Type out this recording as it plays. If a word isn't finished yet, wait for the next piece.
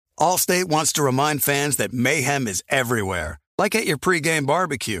Allstate wants to remind fans that mayhem is everywhere, like at your pregame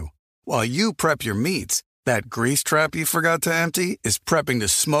barbecue. While you prep your meats, that grease trap you forgot to empty is prepping to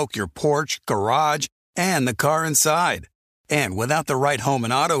smoke your porch, garage, and the car inside. And without the right home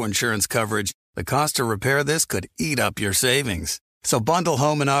and auto insurance coverage, the cost to repair this could eat up your savings. So bundle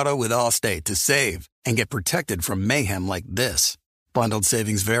home and auto with Allstate to save and get protected from mayhem like this. Bundled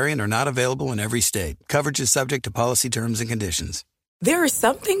savings vary and are not available in every state. Coverage is subject to policy terms and conditions. There are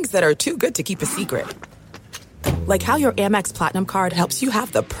some things that are too good to keep a secret. Like how your Amex Platinum card helps you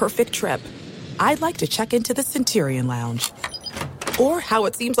have the perfect trip. I'd like to check into the Centurion Lounge. Or how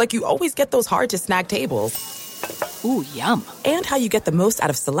it seems like you always get those hard-to-snag tables. Ooh, yum. And how you get the most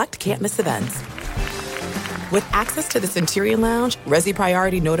out of select can't-miss events. With access to the Centurion Lounge, Resi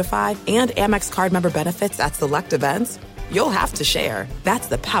Priority Notified, and Amex card member benefits at select events, you'll have to share. That's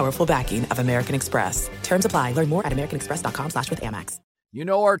the powerful backing of American Express. Terms apply. Learn more at americanexpress.com/withAmex. You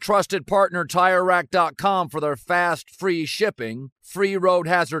know our trusted partner, TireRack.com, for their fast, free shipping, free road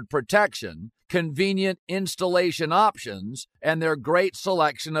hazard protection, convenient installation options, and their great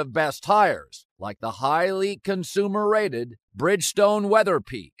selection of best tires, like the highly consumer-rated Bridgestone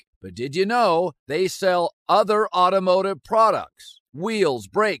WeatherPeak. But did you know they sell other automotive products? Wheels,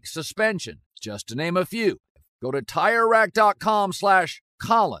 brakes, suspension, just to name a few. Go to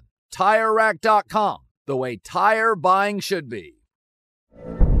TireRack.com/Colin. TireRack.com, the way tire buying should be.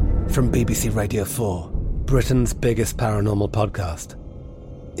 From BBC Radio 4, Britain's biggest paranormal podcast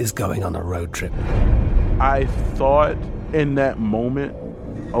is going on a road trip. I thought in that moment,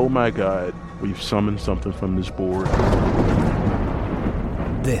 oh my God, we've summoned something from this board.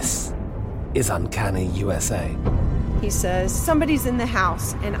 This is Uncanny USA. He says, somebody's in the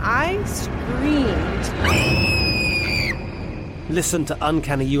house, and I screamed. Listen to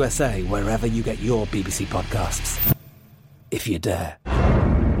Uncanny USA wherever you get your BBC podcasts, if you dare.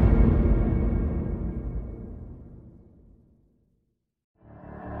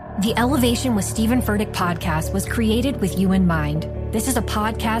 The Elevation with Stephen Furtick podcast was created with you in mind. This is a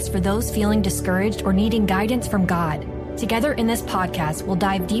podcast for those feeling discouraged or needing guidance from God. Together in this podcast, we'll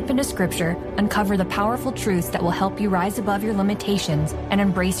dive deep into Scripture, uncover the powerful truths that will help you rise above your limitations and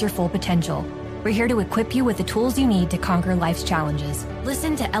embrace your full potential. We're here to equip you with the tools you need to conquer life's challenges.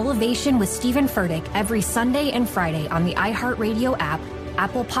 Listen to Elevation with Stephen Furtick every Sunday and Friday on the iHeartRadio app,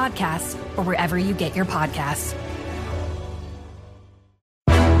 Apple Podcasts, or wherever you get your podcasts.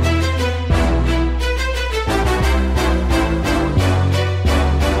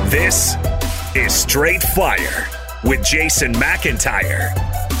 This is Straight Fire with Jason McIntyre.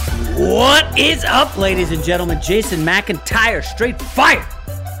 What is up, ladies and gentlemen? Jason McIntyre, Straight Fire.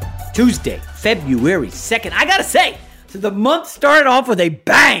 Tuesday, February 2nd. I gotta say, so the month started off with a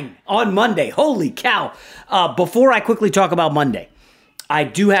bang on Monday. Holy cow. Before I quickly talk about Monday, I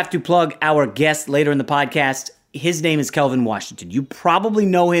do have to plug our guest later in the podcast. His name is Kelvin Washington. You probably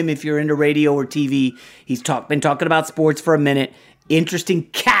know him if you're into radio or TV. He's been talking about sports for a minute. Interesting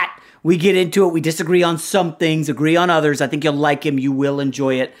cat. We get into it. We disagree on some things, agree on others. I think you'll like him. You will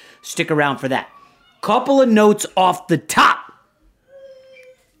enjoy it. Stick around for that. Couple of notes off the top.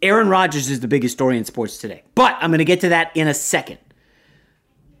 Aaron Rodgers is the biggest story in sports today, but I'm going to get to that in a second.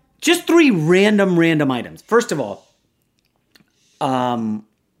 Just three random items. First of all, LeBron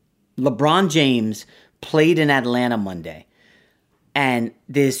James played in Atlanta Monday, and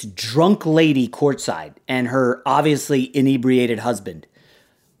this drunk lady courtside and her obviously inebriated husband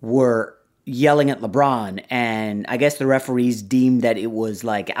were yelling at LeBron, and I guess the referees deemed that it was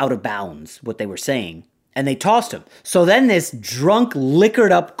like out of bounds what they were saying, and they tossed him. So then this drunk,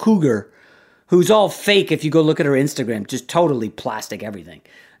 liquored up cougar, who's all fake if you go look at her Instagram, just totally plastic everything,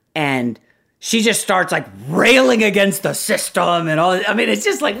 and she just starts like railing against the system and all. I mean, it's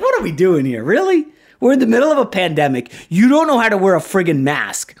just like, what are we doing here? Really? We're in the middle of a pandemic. You don't know how to wear a friggin'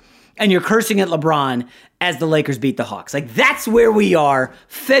 mask, and you're cursing at LeBron as the Lakers beat the Hawks. Like, that's where we are,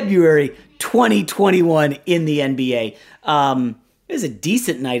 February 2021 in the NBA. It was a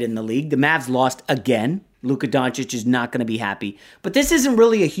decent night in the league. The Mavs lost again. Luka Doncic is not going to be happy. But this isn't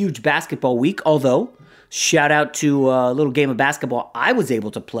really a huge basketball week, although shout out to a little game of basketball I was able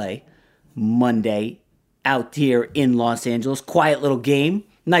to play Monday out here in Los Angeles. Quiet little game.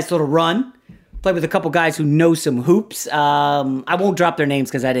 Nice little run. Played with a couple guys who know some hoops. I won't drop their names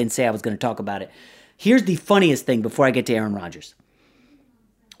because I didn't say I was going to talk about it. Here's the funniest thing before I get to Aaron Rodgers.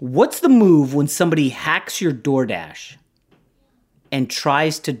 What's the move when somebody hacks your DoorDash and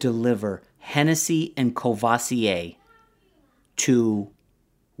tries to deliver Hennessy and Courvoisier to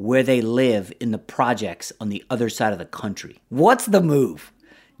where they live in the projects on the other side of the country? What's the move?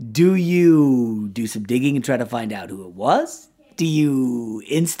 Do you do some digging and try to find out who it was? Do you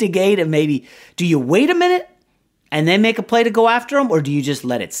instigate and maybe do you wait a minute and then make a play to go after him, or do you just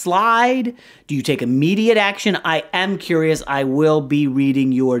let it slide? Do you take immediate action? I am curious. I will be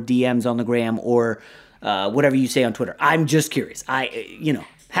reading your DMs on the gram or whatever you say on Twitter. I'm just curious.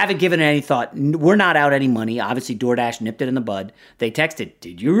 Haven't given it any thought. We're not out any money. Obviously, DoorDash nipped it in the bud. They texted,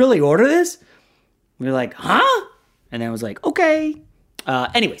 "Did you really order this?" We were like, "Huh?" And then I was like, "Okay."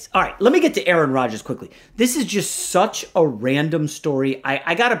 Anyways, all right. Let me get to Aaron Rodgers quickly. This is just such a random story.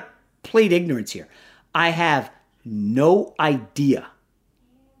 I gotta plead ignorance here. I have no idea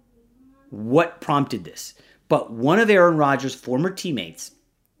what prompted this, but one of Aaron Rodgers' former teammates,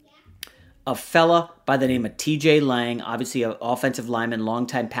 a fella by the name of TJ Lang, obviously an offensive lineman,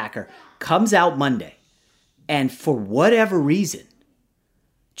 longtime Packer, comes out Monday and for whatever reason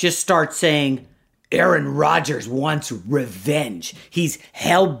just starts saying Aaron Rodgers wants revenge. He's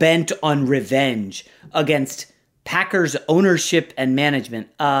hell-bent on revenge against Packers ownership and management.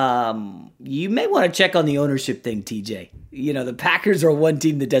 You may want to check on the ownership thing, TJ. The Packers are one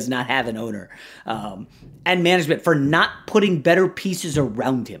team that does not have an owner. And management for not putting better pieces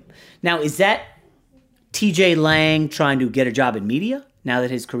around him. Now, is that TJ Lang trying to get a job in media now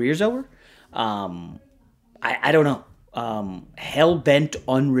that his career's over? I don't know. Hell-bent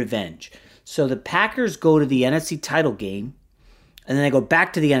on revenge. So the Packers go to the NFC title game, and then they go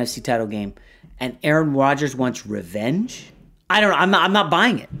back to the NFC title game, and Aaron Rodgers wants revenge? I don't know. I'm not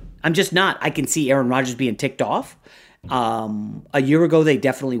buying it. I'm just not. I can see Aaron Rodgers being ticked off. A year ago, they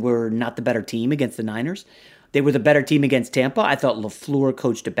definitely were not the better team against the Niners. They were the better team against Tampa. I thought LaFleur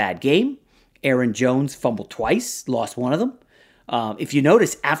coached a bad game. Aaron Jones fumbled twice, lost one of them. If you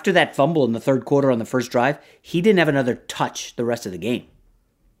notice, after that fumble in the third quarter on the first drive, he didn't have another touch the rest of the game.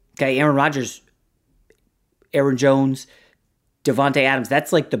 Okay, Aaron Rodgers, Aaron Jones, Devontae Adams,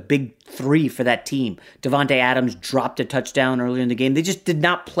 that's like the big three for that team. Devontae Adams dropped a touchdown earlier in the game. They just did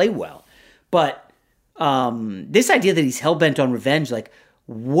not play well. But this idea that he's hell-bent on revenge, like,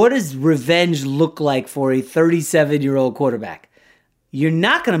 what does revenge look like for a 37-year-old quarterback? You're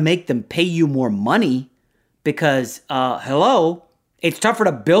not going to make them pay you more money because, it's tougher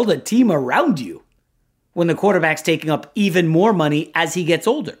to build a team around you when the quarterback's taking up even more money as he gets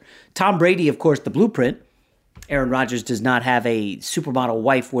older. Tom Brady, of course, the blueprint. Aaron Rodgers does not have a supermodel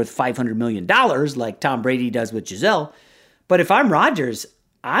wife worth $500 million like Tom Brady does with Giselle. But if I'm Rodgers,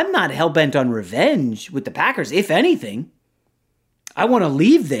 I'm not hell-bent on revenge with the Packers. If anything, I want to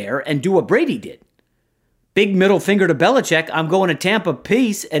leave there and do what Brady did. Big middle finger to Belichick. I'm going to Tampa,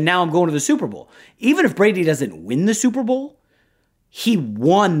 peace, and now I'm going to the Super Bowl. Even if Brady doesn't win the Super Bowl, he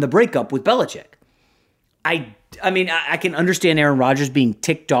won the breakup with Belichick. I can understand Aaron Rodgers being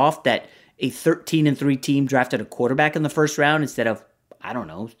ticked off that a 13-3 team drafted a quarterback in the first round instead of,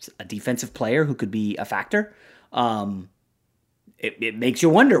 a defensive player who could be a factor. It makes you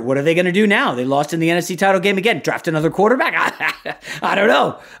wonder, what are they going to do now? They lost in the NFC title game again. Draft another quarterback? I don't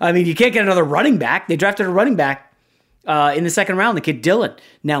know. You can't get another running back. They drafted a running back in the second round, the kid Dillon.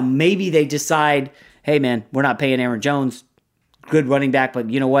 Now, maybe they decide, hey, man, we're not paying Aaron Jones. Good running back, but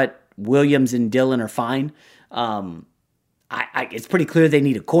you know what? Williams and Dillon are fine. It's pretty clear they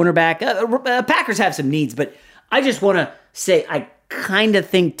need a cornerback. Packers have some needs, but I just want to say I kind of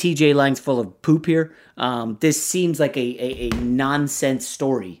think TJ Lang's full of poop here. This seems like a nonsense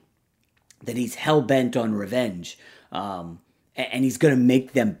story that he's hell-bent on revenge, and he's going to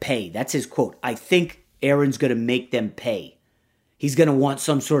make them pay. That's his quote. I think Aaron's going to make them pay. He's going to want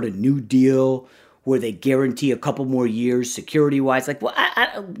some sort of new deal where they guarantee a couple more years security-wise. Like,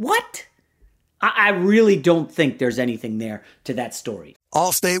 what? I really don't think there's anything there to that story.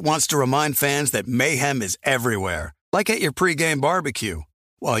 Allstate wants to remind fans that mayhem is everywhere, like at your pregame barbecue.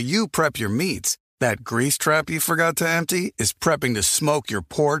 While you prep your meats, that grease trap you forgot to empty is prepping to smoke your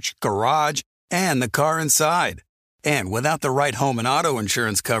porch, garage, and the car inside. And without the right home and auto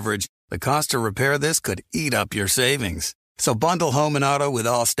insurance coverage, the cost to repair this could eat up your savings. So bundle home and auto with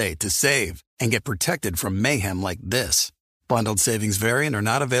Allstate to save and get protected from mayhem like this. Bundled savings vary and are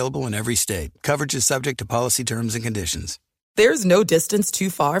not available in every state. Coverage is subject to policy terms and conditions. There's no distance too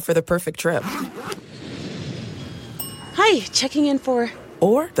far for the perfect trip. Hi, checking in for...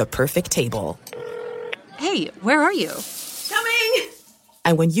 Or the perfect table. Hey, where are you? Coming!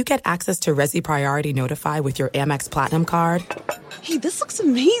 And when you get access to Resi Priority Notify with your Amex Platinum card... Hey, this looks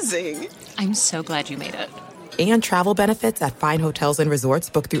amazing. I'm so glad you made it. And travel benefits at fine hotels and resorts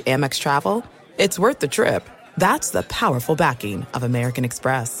booked through Amex Travel, it's worth the trip. That's the powerful backing of American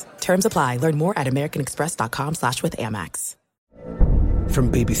Express. Terms apply. Learn more at americanexpress.com/withAmex.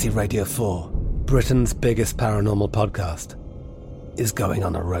 From BBC Radio 4, Britain's biggest paranormal podcast is going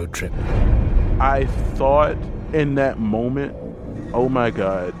on a road trip. I thought in that moment, oh my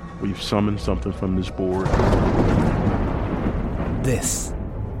God, we've summoned something from this board. This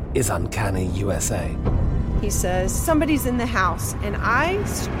is Uncanny USA. He says, somebody's in the house, and I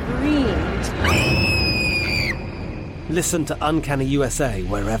screamed. Listen to Uncanny USA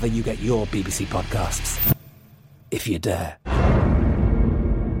wherever you get your BBC podcasts, if you dare.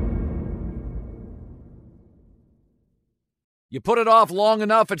 You put it off long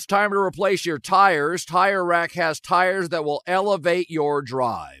enough, it's time to replace your tires. Tire Rack has tires that will elevate your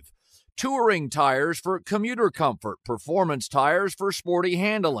drive. Touring tires for commuter comfort, performance tires for sporty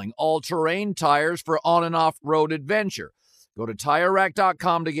handling, all-terrain tires for on- and off-road adventure. Go to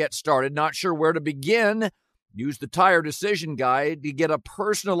TireRack.com to get started. Not sure where to begin? Use the Tire Decision Guide to get a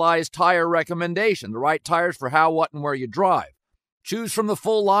personalized tire recommendation, the right tires for how, what, and where you drive. Choose from the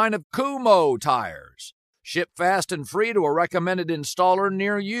full line of Kumho tires. Ship fast and free to a recommended installer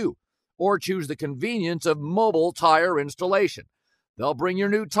near you. Or choose the convenience of mobile tire installation. They'll bring your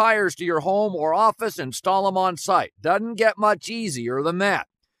new tires to your home or office and install them on site. Doesn't get much easier than that.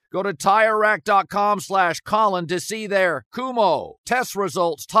 Go to TireRack.com/Colin to see their Kumho test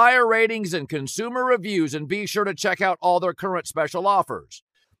results, tire ratings, and consumer reviews, and be sure to check out all their current special offers.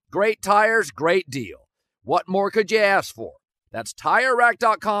 Great tires, great deal. What more could you ask for? That's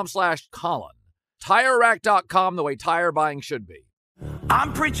TireRack.com/Colin. TireRack.com, the way tire buying should be.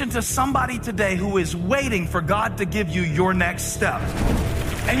 I'm preaching to somebody today who is waiting for God to give you your next step.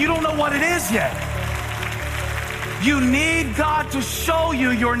 And you don't know what it is yet. You need God to show you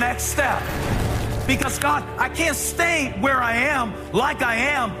your next step. Because God, I can't stay where I am, like I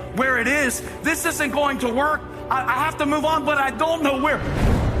am, where it is. This isn't going to work. I have to move on, but I don't know where.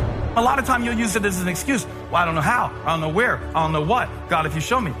 A lot of time you'll use it as an excuse. Well, I don't know how. I don't know where. I don't know what. God, if you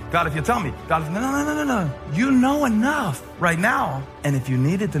show me. God, if you tell me. God, no. You know enough right now. And if you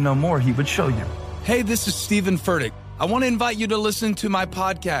needed to know more, he would show you. Hey, this is Stephen Furtick. I want to invite you to listen to my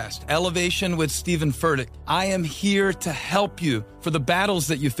podcast, Elevation with Stephen Furtick. I am here to help you for the battles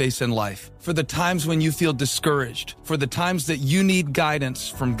that you face in life, for the times when you feel discouraged, for the times that you need guidance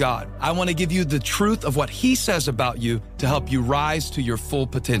from God. I want to give you the truth of what he says about you to help you rise to your full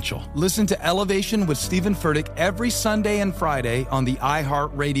potential. Listen to Elevation with Stephen Furtick every Sunday and Friday on the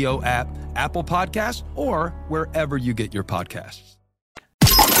iHeartRadio app, Apple Podcasts, or wherever you get your podcasts.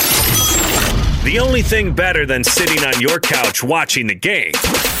 The only thing better than sitting on your couch watching the game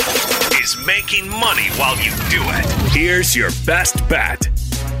is making money while you do it. Here's your best bet.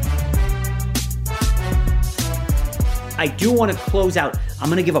 I do want to close out. I'm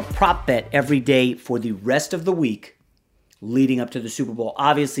going to give a prop bet every day for the rest of the week leading up to the Super Bowl.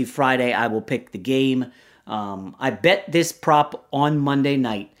 Obviously, Friday, I will pick the game. I bet this prop on Monday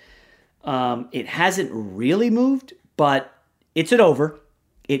night. It hasn't really moved, but it's an over.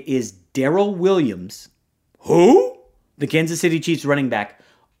 It is Darrell Williams. Who? The Kansas City Chiefs running back.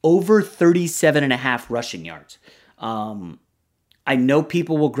 Over 37.5 rushing yards. I know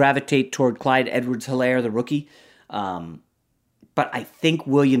people will gravitate toward Clyde Edwards-Helaire, the rookie. But I think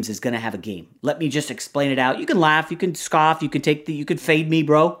Williams is going to have a game. Let me just explain it out. You can laugh, you can scoff, you can fade me,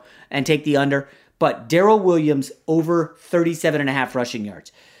 bro, and take the under. But Darrell Williams over 37.5 rushing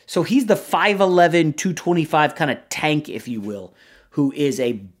yards. So he's the 5'11", 225 kind of tank, if you will, who is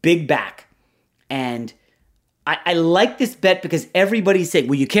a big back. And I like this bet because everybody's saying,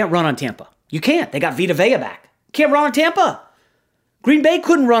 well, you can't run on Tampa. You can't. They got Vita Vea back. Can't run on Tampa. Green Bay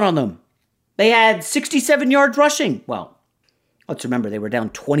couldn't run on them. They had 67 yards rushing. Well, let's remember they were down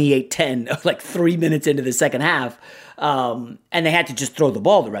 28-10 like 3 minutes into the second half. And they had to just throw the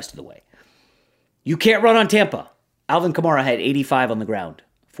ball the rest of the way. You can't run on Tampa. Alvin Kamara had 85 on the ground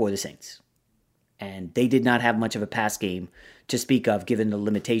for the Saints. And they did not have much of a pass game to speak of, given the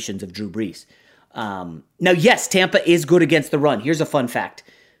limitations of Drew Brees. Now, yes, Tampa is good against the run. Here's a fun fact.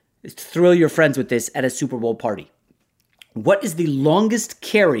 Thrill your friends with this at a Super Bowl party. What is the longest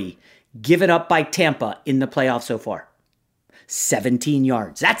carry given up by Tampa in the playoffs so far? 17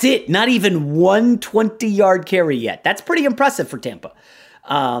 yards. That's it. Not even one 20-yard carry yet. That's pretty impressive for Tampa.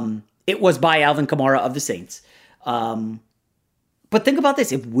 It was by Alvin Kamara of the Saints. But think about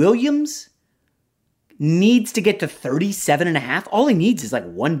this. If Williams needs to get to 37.5, all he needs is like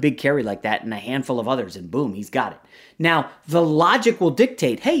one big carry like that and a handful of others, and boom, he's got it. Now, the logic will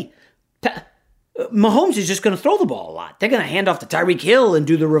dictate, hey, Mahomes is just going to throw the ball a lot. They're going to hand off to Tyreek Hill and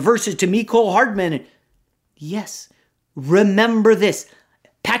do the reverses to Mecole Hardman. Yes, remember this.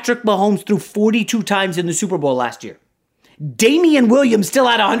 Patrick Mahomes threw 42 times in the Super Bowl last year. Damian Williams still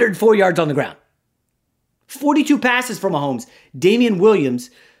had 104 yards on the ground. 42 passes from Mahomes. Damian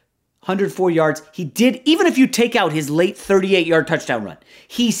Williams, 104 yards. He did, even if you take out his late 38-yard touchdown run,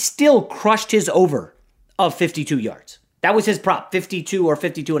 he still crushed his over of 52 yards. That was his prop, 52 or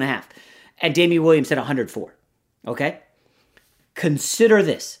 52.5. And Damian Williams hit 104. Okay? Consider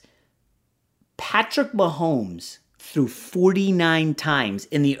this. Patrick Mahomes threw 49 times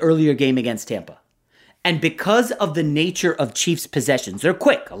in the earlier game against Tampa. And because of the nature of Chiefs' possessions, they're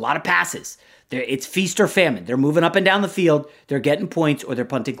quick, a lot of passes. It's feast or famine. They're moving up and down the field, they're getting points, or they're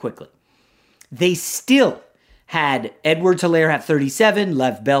punting quickly. They still had Edwards-Helaire had 37,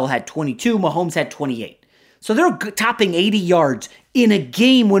 Lev Bell had 22, Mahomes had 28. So they're topping 80 yards in a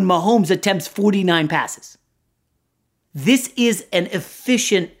game when Mahomes attempts 49 passes. This is an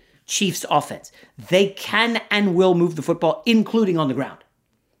efficient Chiefs offense. They can and will move the football, including on the ground.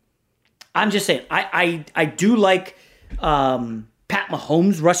 I'm just saying, I do like Pat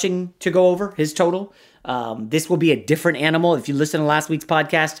Mahomes rushing to go over his total. This will be a different animal. If you listen to last week's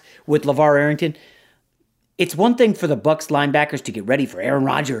podcast with LeVar Arrington, it's one thing for the Bucs linebackers to get ready for Aaron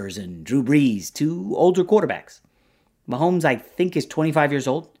Rodgers and Drew Brees, two older quarterbacks. Mahomes, I think, is 25 years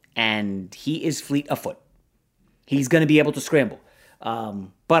old, and he is fleet of foot. He's going to be able to scramble.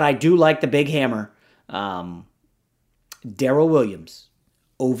 But I do like the big hammer. Darrell Williams,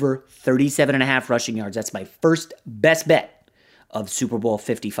 over 37.5 rushing yards. That's my first best bet of Super Bowl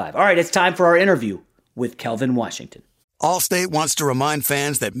 55. All right, it's time for our interview with Kelvin Washington. Allstate wants to remind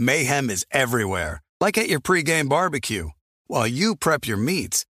fans that mayhem is everywhere, like at your pregame barbecue. While you prep your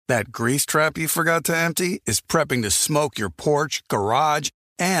meats, that grease trap you forgot to empty is prepping to smoke your porch, garage,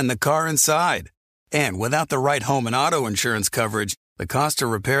 and the car inside. And without the right home and auto insurance coverage, the cost to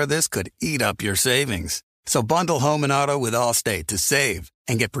repair this could eat up your savings. So bundle home and auto with Allstate to save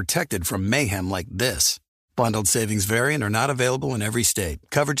and get protected from mayhem like this. Bundled savings vary and are not available in every state.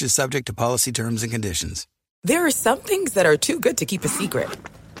 Coverage is subject to policy terms and conditions. There are some things that are too good to keep a secret.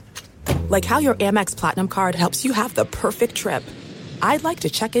 Like how your Amex Platinum card helps you have the perfect trip. I'd like to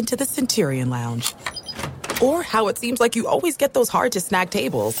check into the Centurion Lounge. Or how it seems like you always get those hard-to-snag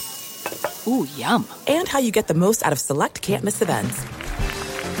tables. Ooh, yum. And how you get the most out of select can't-miss events.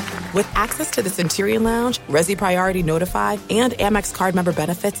 With access to the Centurion Lounge, Resi Priority Notified, and Amex card member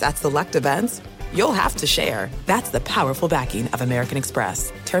benefits at select events, you'll have to share. That's the powerful backing of American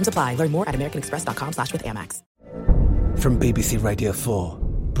Express. Terms apply. Learn more at americanexpress.com/withAmex. From BBC Radio 4,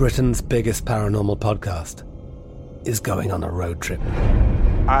 Britain's biggest paranormal podcast is going on a road trip.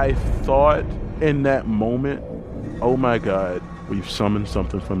 I thought in that moment, oh my God, we've summoned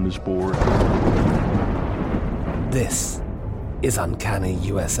something from this board. This is Uncanny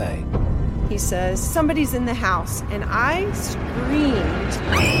USA. He says, somebody's in the house, and I screamed.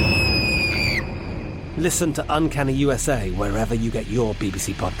 Listen to Uncanny USA wherever you get your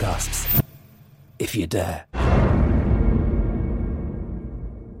BBC podcasts, if you dare.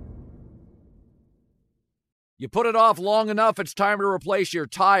 You put it off long enough, it's time to replace your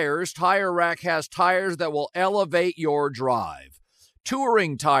tires. Tire Rack has tires that will elevate your drive.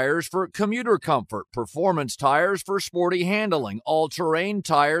 Touring tires for commuter comfort, performance tires for sporty handling, all-terrain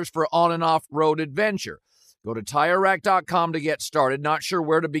tires for on- and off-road adventure. Go to TireRack.com to get started. Not sure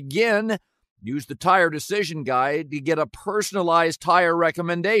where to begin? Use the Tire Decision Guide to get a personalized tire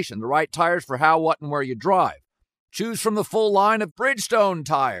recommendation, the right tires for how, what, and where you drive. Choose from the full line of Bridgestone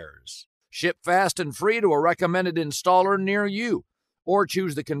tires. Ship fast and free to a recommended installer near you. Or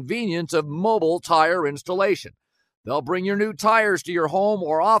choose the convenience of mobile tire installation. They'll bring your new tires to your home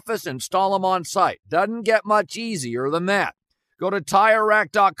or office, install them on site. Doesn't get much easier than that. Go to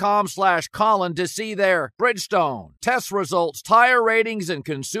TireRack.com/Colin to see their Bridgestone test results, tire ratings, and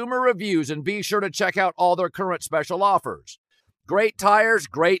consumer reviews, and be sure to check out all their current special offers. Great tires,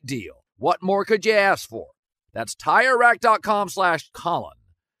 great deal. What more could you ask for? That's TireRack.com/Colin.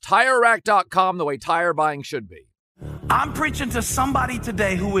 TireRack.com, the way tire buying should be. I'm preaching to somebody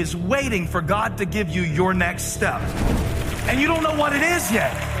today who is waiting for God to give you your next step. And you don't know what it is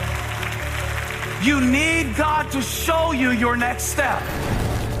yet. You need God to show you your next step.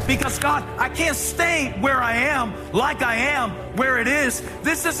 Because God, I can't stay where I am, like I am, where it is.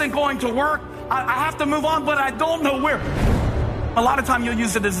 This isn't going to work. I have to move on, but I don't know where. A lot of time you'll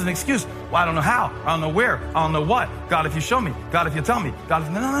use it as an excuse. Well, I don't know how. I don't know where. I don't know what. God, if you show me. God, if you tell me. God, if...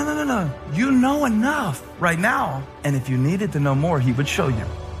 No. You know enough right now. And if you needed to know more, he would show you.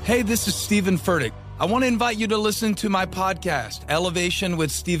 Hey, this is Stephen Furtick. I want to invite you to listen to my podcast, Elevation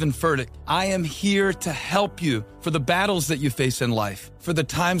with Stephen Furtick. I am here to help you for the battles that you face in life, for the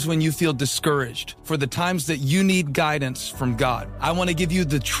times when you feel discouraged, for the times that you need guidance from God. I want to give you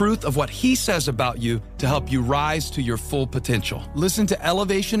the truth of what he says about you to help you rise to your full potential. Listen to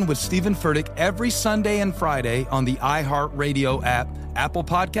Elevation with Stephen Furtick every Sunday and Friday on the iHeartRadio app, Apple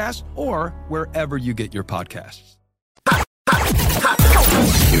Podcasts, or wherever you get your podcasts.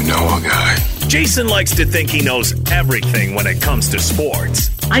 You know a guy. Jason likes to think he knows everything when it comes to sports.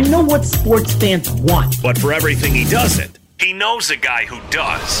 I know what sports fans want. But for everything he doesn't, he knows a guy who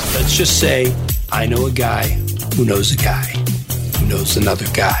does. Let's just say I know a guy who knows a guy who knows another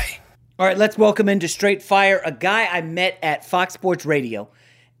guy. All right, let's welcome into Straight Fire a guy I met at Fox Sports Radio.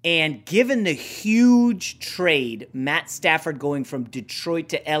 And given the huge trade, Matt Stafford going from Detroit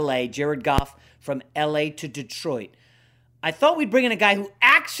to L.A., Jared Goff from L.A. to Detroit, I thought we'd bring in a guy who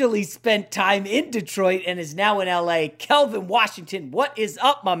actually spent time in Detroit and is now in L.A., Kelvin Washington. What is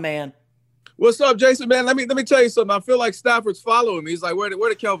up, my man? What's up, Jason, man? Let me tell you something. I feel like Stafford's following me. He's like, where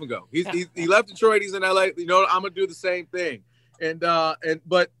did Kelvin go? He left Detroit. He's in L.A. You know, I'm going to do the same thing.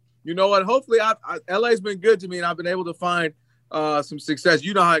 But you know what? Hopefully, L.A.'s been good to me, and I've been able to find some success.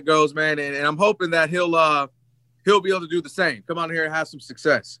 You know how it goes, man. And I'm hoping that he'll be able to do the same. Come on here and have some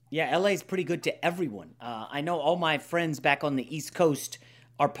success. Yeah, LA is pretty good to everyone. I know all my friends back on the East Coast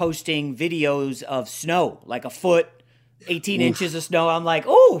are posting videos of snow, like a foot, 18 inches of snow. I'm like,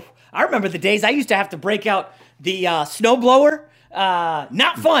 oh, I remember the days I used to have to break out the snow blower.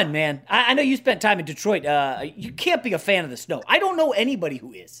 Not fun, man. I know you spent time in Detroit. You can't be a fan of the snow. I don't know anybody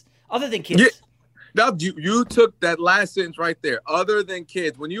who is, other than kids. Yeah. Now, you took that last sentence right there. Other than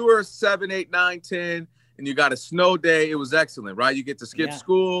kids. When you were 7, 8, 9, 10, and you got a snow day, it was excellent, right? You get to skip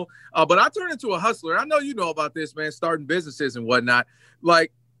school. But I turned into a hustler. I know you know about this, man, starting businesses and whatnot.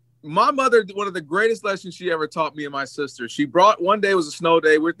 Like, my mother, one of the greatest lessons she ever taught me and my sister, she brought, one day was a snow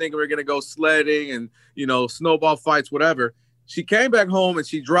day. We're thinking we're going to go sledding and, you know, snowball fights, whatever. She came back home and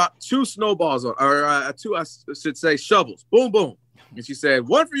she dropped 2 snowballs, or 2, I should say, shovels. Boom, boom. And she said,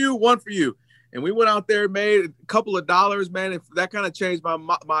 one for you, one for you. And we went out there, made a couple of dollars, man. And that kind of changed my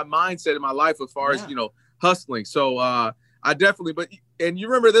mindset in my life as far as, you know, hustling. So I definitely, and you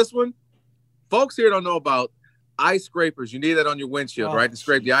remember this one? Folks here don't know about ice scrapers. You need that on your windshield, right? To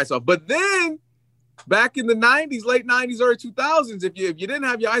scrape the ice off. But then back in the 90s, late 90s, early 2000s, if you didn't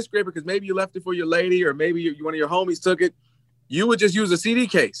have your ice scraper because maybe you left it for your lady or maybe one of your homies took it, you would just use a CD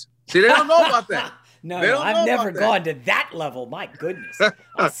case. See, they don't know about that. No, I've never gone to that level. My goodness.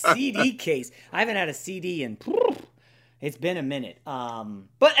 A CD case. I haven't had a CD in, it's been a minute.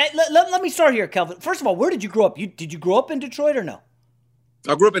 But let me start here, Kelvin. First of all, where did you grow up? Did you grow up in Detroit or no?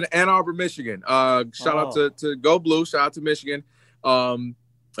 I grew up in Ann Arbor, Michigan. Shout out to Go Blue. Shout out to Michigan.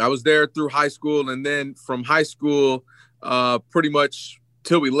 I was there through high school. And then from high school, pretty much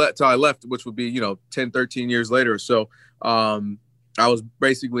till I left, which would be, 10, 13 years later or so. I was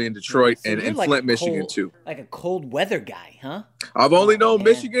basically in Detroit and like Flint, Michigan, too. Like a cold weather guy, huh? I've only known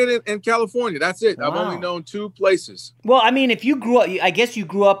Michigan and California. That's it. Wow. I've only known 2 places. Well, I mean, if you grew up, I guess you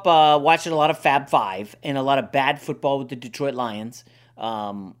grew up watching a lot of Fab Five and a lot of bad football with the Detroit Lions.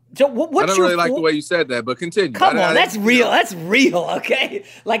 So what's I don't really like the way you said that, but continue. Come on, that's real. That's real, okay?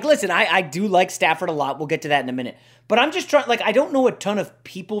 Like, listen, I do like Stafford a lot. We'll get to that in a minute. But I'm just trying, I don't know a ton of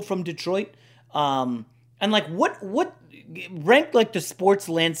people from Detroit. And, what rank, the sports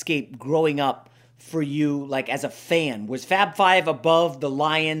landscape growing up for you, as a fan? Was Fab Five above the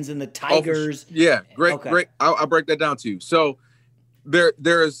Lions and the Tigers? Yeah, great, okay. Great. I'll break that down to you. So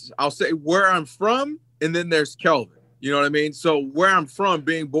there's, I'll say where I'm from, and then there's Kelvin. You know what I mean? So where I'm from,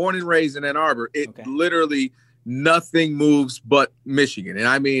 being born and raised in Ann Arbor, literally nothing moves but Michigan. And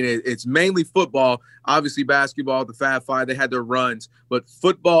I mean, it's mainly football, obviously basketball, the Fab Five, they had their runs, but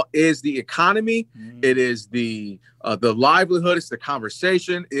football is the economy. It is the livelihood. It's the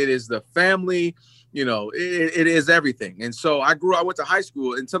conversation. It is the family, it is everything. And so I went to high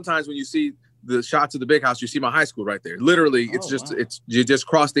school, and sometimes when you see the shots of the big house, you see my high school right there. Literally, you just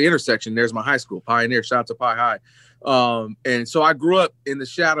cross the intersection. There's my high school, Pioneer. Shout out to Pi High. And so I grew up in the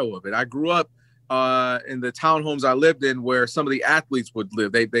shadow of it. I grew up in the townhomes I lived in where some of the athletes would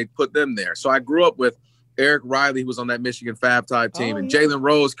live. They put them there. So I grew up with Eric Riley, who was on that Michigan Fab Five team, and Jalen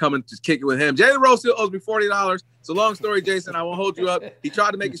Rose coming to kick it with him. Jalen Rose still owes me $40. It's a long story, Jason. I won't hold you up. He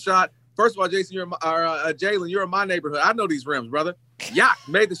tried to make a shot. First of all, Jason, Jalen, you're in my neighborhood. I know these rims, brother. Yak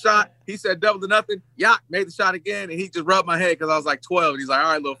made the shot. He said double to nothing. Yak made the shot again, and he just rubbed my head because I was like 12. And he's like,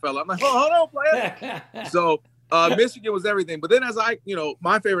 all right, little fella. I'm like, hold on, player. So Michigan was everything. But then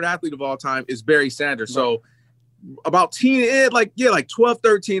my favorite athlete of all time is Barry Sanders. So about 12,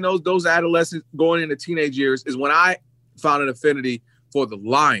 13, those adolescents going into teenage years is when I found an affinity for the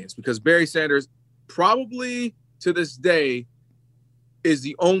Lions, because Barry Sanders probably to this day is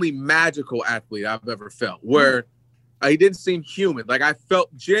the only magical athlete I've ever felt, where he didn't seem human. I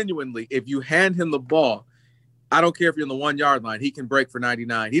felt genuinely, if you hand him the ball, I don't care if you're on the 1 yard line, he can break for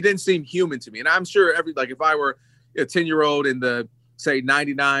 99. He didn't seem human to me. And I'm sure if I were a 10-year-old in the, say,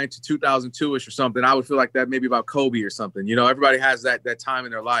 99 to 2002-ish or something, I would feel like that maybe about Kobe or something. Everybody has that time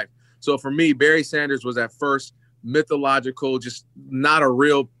in their life. So for me, Barry Sanders was at first mythological, just not a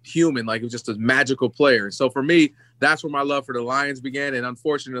real human, like it was just a magical player. So for me, that's where my love for the Lions began. And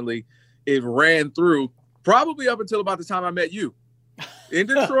unfortunately, it ran through probably up until about the time I met you. In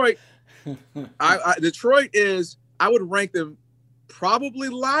Detroit, Detroit is, I would rank them probably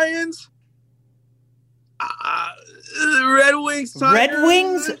Lions, Red Wings. Tigers. Red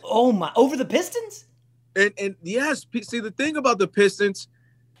Wings? Oh my! Over the Pistons? And yes, see the thing about the Pistons,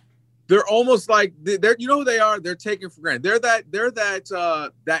 they're almost like they're you know who they are. They're taken for granted. They're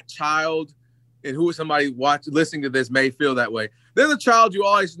that child, and who somebody listening to this may feel that way. They're the child you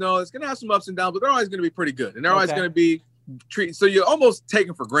always know. It's gonna have some ups and downs, but they're always gonna be pretty good, and they're always gonna be treated. So you're almost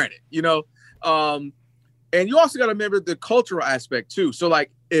taken for granted, you know. And you also got to remember the cultural aspect too. So like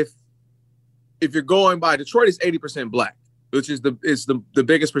if you're going by, Detroit is 80% black, which is the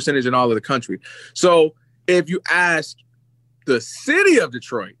biggest percentage in all of the country. So if you ask the city of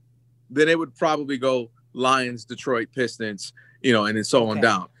Detroit, then it would probably go Lions, Detroit, Pistons, you know, and then so on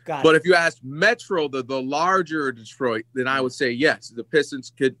down. But if you ask Metro, the larger Detroit, then I would say yes, the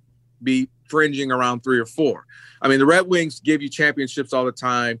Pistons could be fringing around 3 or 4. I mean, the Red Wings give you championships all the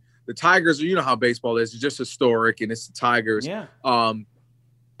time. The Tigers, you know how baseball is. It's just historic, and it's the Tigers. Yeah.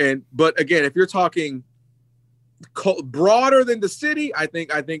 But again, if you're talking broader than the city, I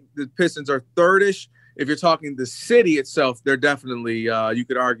think the Pistons are third-ish. If you're talking the city itself, they're definitely you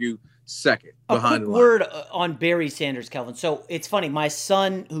could argue second behind. A quick word on Barry Sanders, Kelvin. So it's funny. My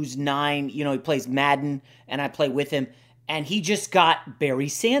son, who's 9, you know, he plays Madden, and I play with him, and he just got Barry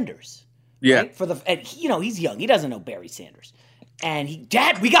Sanders. Yeah. Right? And you know, he's young. He doesn't know Barry Sanders. And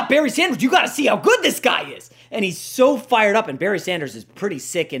Dad, we got Barry Sanders. You got to see how good this guy is. And he's so fired up. And Barry Sanders is pretty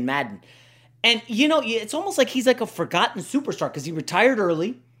sick in Madden. And, you know, it's almost like he's like a forgotten superstar because he retired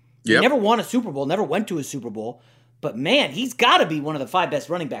early. He never won a Super Bowl, never went to a Super Bowl. But, man, he's got to be one of the 5 best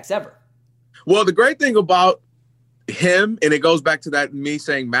running backs ever. Well, the great thing about him, and it goes back to that me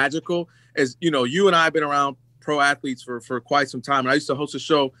saying magical, is, you know, you and I have been around pro athletes for quite some time. And I used to host a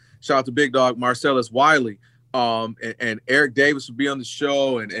show, shout out to Big Dog, Marcellus Wiley. And Eric Davis would be on the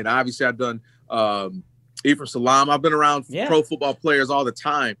show, and obviously I've done Ephraim Salam. I've been around pro football players all the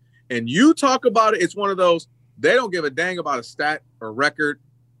time, and you talk about it. It's one of those, they don't give a dang about a stat or record.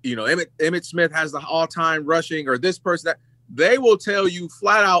 You know, Emmitt Smith has the all-time rushing, or this person that they will tell you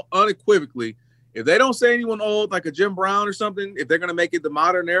flat out, unequivocally, if they don't say anyone old like a Jim Brown or something, if they're going to make it the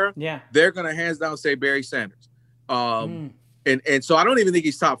modern era, they're going to hands down say Barry Sanders. And so I don't even think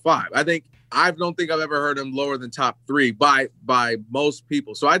he's top 5. I don't think I've ever heard him lower than top 3 by most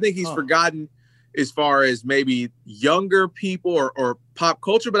people. So I think he's forgotten as far as maybe younger people or pop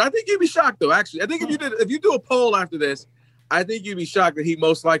culture. But I think you'd be shocked, though, actually. I think if you do a poll after this, I think you'd be shocked that he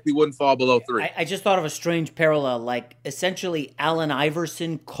most likely wouldn't fall below 3. I just thought of a strange parallel. Like, essentially, Allen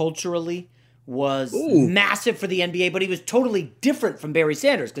Iverson culturally was massive for the NBA, but he was totally different from Barry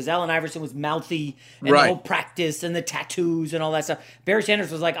Sanders because Allen Iverson was mouthy and the whole practice and the tattoos and all that stuff. Barry Sanders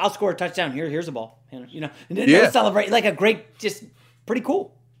was like, I'll score a touchdown. Here's a ball. You know, and then celebrate like a great, just pretty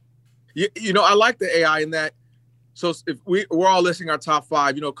cool. You know, I like the AI in that. So if we're all listing our top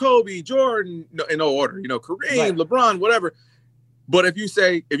 5, you know, Kobe, Jordan, in no order, you know, Kareem, LeBron, whatever. But if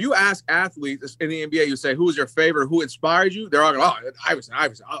you ask athletes in the NBA, you say, who was your favorite, who inspired you? They're all going, Iverson,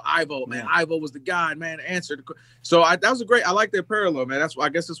 Ivo, man. Ivo was the guy, man, answered. So that was I like that parallel, man. I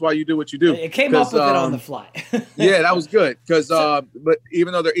guess that's why you do what you do. It came up with it on the fly. Yeah, that was good. Because, but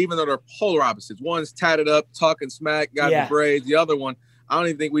even though they're polar opposites, one's tatted up, talking smack, got the braids. The other one, I don't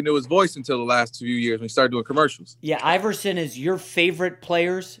even think we knew his voice until the last few years when we started doing commercials. Yeah, Iverson is your favorite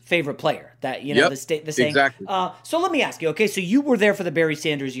player's favorite player. That, you know, the saying. Exactly. So let me ask you, okay, so you were there for the Barry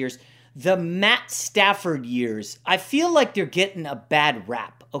Sanders years. The Matt Stafford years, I feel like they're getting a bad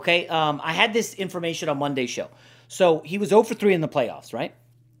rap, okay? I had this information on Monday's show. So he was 0 for 3 in the playoffs, right?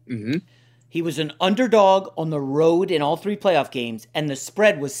 Mm-hmm. He was an underdog on the road in all 3 playoff games, and the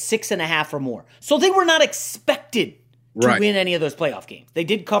spread was 6.5 or more. So they were not expected to win any of those playoff games. They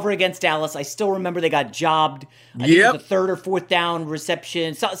did cover against Dallas. I still remember they got jobbed. I think it was a 3rd or 4th down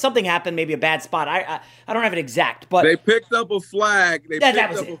reception. Something happened, maybe a bad spot. I don't have it exact, but they picked up a flag. Yeah,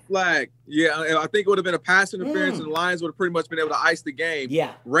 I think it would have been a pass interference, and the Lions would have pretty much been able to ice the game.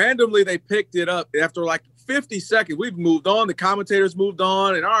 Yeah. Randomly, they picked it up after like 50 seconds. We've moved on. The commentators moved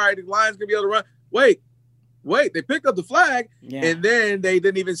on, and all right, the Lions gonna be able to run. Wait, they picked up the flag, and then they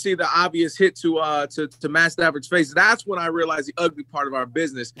didn't even see the obvious hit to Matt Stafford's face. That's when I realized the ugly part of our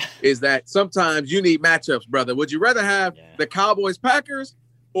business is that sometimes you need matchups, brother. Would you rather have the Cowboys-Packers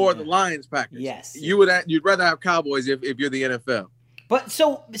or the Lions-Packers? Yes. You'd rather have Cowboys if you're the NFL. But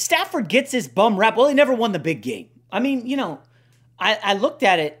so Stafford gets his bum rap. Well, he never won the big game. I mean, you know, I looked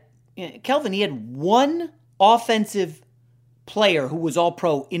at it, Kelvin, he had one offensive player who was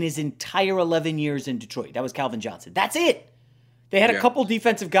all-pro in his entire 11 years in Detroit. That was Calvin Johnson. That's it. They had a couple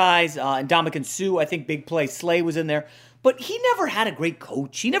defensive guys, and Ndamukong Suh, I think big play. Slay was in there. But he never had a great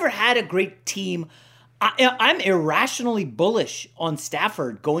coach. He never had a great team. I'm irrationally bullish on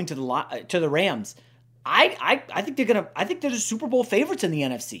Stafford going to the Rams. I think they're the Super Bowl favorites in the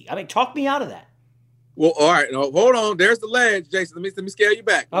NFC. I mean, talk me out of that. Well, all right. No, hold on. There's the ledge, Jason. Let me scale you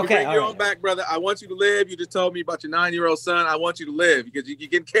back. Okay, bring your own back, brother. I want you to live. You just told me about your 9-year-old son. I want you to live because you're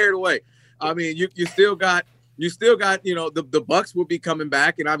getting carried away. I mean, you still got, the Bucks will be coming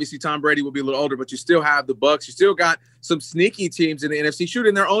back, and obviously Tom Brady will be a little older, but you still have the Bucks. You still got some sneaky teams in the NFC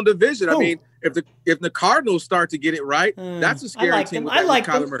shooting their own division. Ooh. I mean, if the Cardinals start to get it right, that's a scary team. I like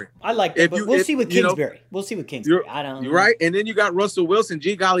Kyler Murray. I like them, but we'll see with Kingsbury. We'll see with Kingsbury. I don't know. You're right, and then you got Russell Wilson,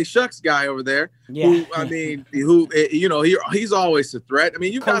 G golly shucks guy over there. Yeah. He's always a threat. I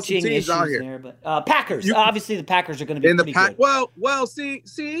mean, you've got some teams out here. There, but Packers. Obviously, the Packers are going to be pretty good. Well, see.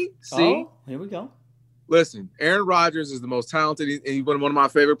 Oh, here we go. Listen, Aaron Rodgers is the most talented. He's one of my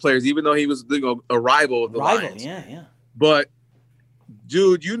favorite players, even though he was a rival of the Lions. Yeah. But,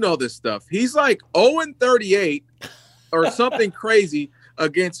 dude, you know this stuff. He's like 0-38 or something crazy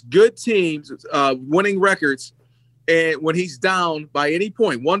against good teams, winning records, and when he's down by any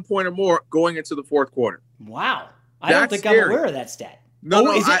point, 1 point or more, going into the fourth quarter. Wow. I don't think I'm aware of that stat.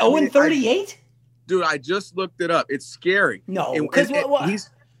 No, is it 0-38? Dude, I just looked it up. It's scary. No, because he's...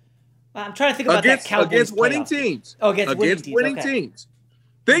 I'm trying to think about that Cowboys against winning teams. Oh, against winning teams.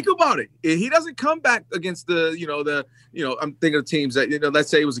 Think about it. He doesn't come back against I'm thinking of teams that, let's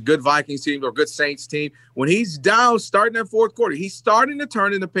say it was a good Vikings team or a good Saints team. When he's down starting that fourth quarter, he's starting to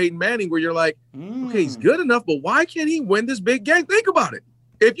turn into Peyton Manning where you're like, okay, he's good enough, but why can't he win this big game? Think about it.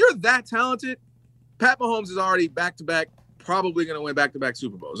 If you're that talented, Pat Mahomes is already back-to-back, probably going to win back-to-back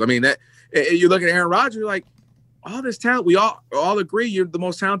Super Bowls. I mean, that you look at Aaron Rodgers, you're like, all this talent, we all agree you're the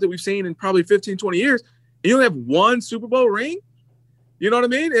most talented we've seen in probably 15, 20 years. And you only have one Super Bowl ring? You know what I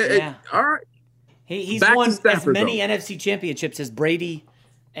mean? Yeah. All right. He's won as many NFC championships as Brady,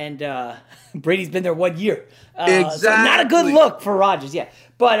 and Brady's been there 1 year. Exactly. So not a good look for Rodgers, yeah.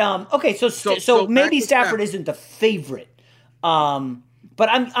 But, okay, so maybe Stafford isn't the favorite. But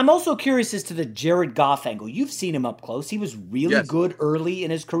I'm also curious as to the Jared Goff angle. You've seen him up close. He was really good early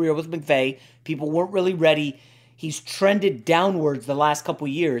in his career with McVay. People weren't really ready. He's trended downwards the last couple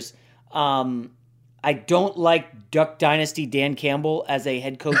years. I don't like Duck Dynasty Dan Campbell as a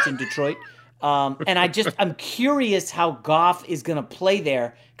head coach in Detroit. And I'm curious how Goff is going to play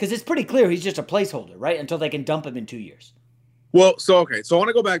there because it's pretty clear he's just a placeholder, right? Until they can dump him in 2 years. Well, so I want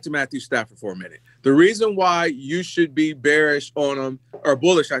to go back to Matthew Stafford for a minute. The reason why you should be bearish on him, or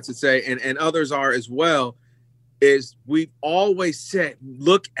bullish, I should say, and others are as well, is we've always said,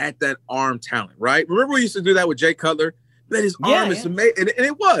 look at that arm talent, right? Remember we used to do that with Jay Cutler? Man, his arm is amazing. And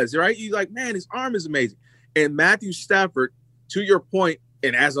it was, right? You're like, man, his arm is amazing. And Matthew Stafford, to your point,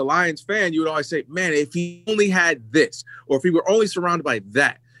 and as a Lions fan, you would always say, man, if he only had this, or if he were only surrounded by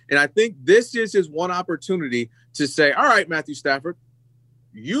that. And I think this is his one opportunity to say, all right, Matthew Stafford,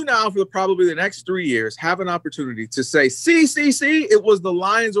 you now for probably the next 3 years have an opportunity to say, see, it was the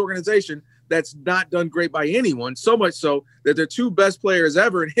Lions organization that's not done great by anyone, so much so that their two best players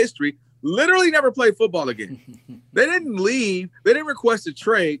ever in history literally never played football again. They didn't leave. They didn't request a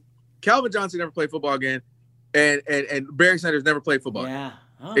trade. Calvin Johnson never played football again, and Barry Sanders never played football again,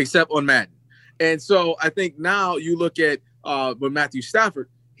 except on Madden. And so I think now you look at with Matthew Stafford,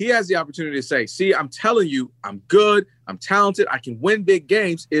 he has the opportunity to say, see, I'm telling you, I'm good, I'm talented, I can win big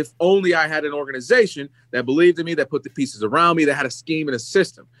games if only I had an organization that believed in me, that put the pieces around me, that had a scheme and a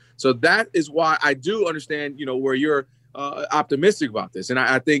system. So that is why I do understand, where you're optimistic about this. And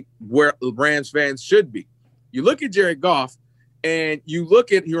I think where Rams fans should be. You look at Jared Goff and he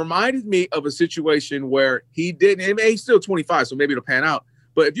reminded me of a situation where he didn't, and he's still 25, so maybe it'll pan out.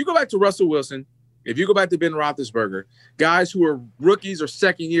 But if you go back to Russell Wilson, if you go back to Ben Roethlisberger, guys who are rookies or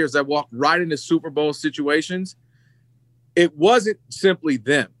second years that walked right into Super Bowl situations, it wasn't simply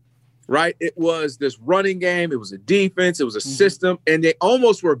them. Right? It was this running game. It was a defense. It was a system. And they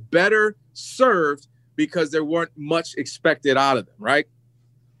almost were better served because there weren't much expected out of them, right?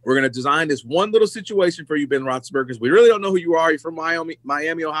 We're going to design this one little situation for you, Ben Roethlisberger. We really don't know who you are. You're from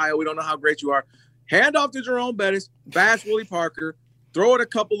Miami, Ohio. We don't know how great you are. Hand off to Jerome Bettis, bash Willie Parker, throw it a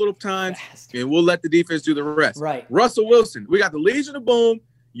couple little times, and we'll let the defense do the rest. Right. Russell Wilson, we got the Legion of Boom.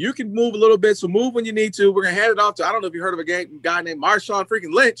 You can move a little bit, so move when you need to. We're going to hand it off to, I don't know if you heard of a guy named Marshawn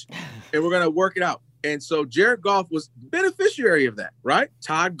freaking Lynch, and we're going to work it out. And so Jared Goff was beneficiary of that, right?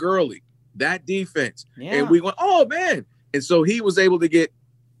 Todd Gurley, that defense. Yeah. And we went, oh, man. And so he was able to get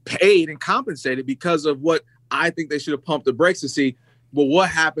paid and compensated because of what I think they should have pumped the brakes to see. Well, what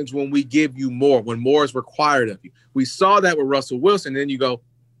happens when we give you more, when more is required of you? We saw that with Russell Wilson. Then you go,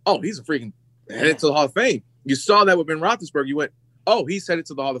 oh, he's a freaking headed to the Hall of Fame. You saw that with Ben Roethlisberger. You went, oh, he's headed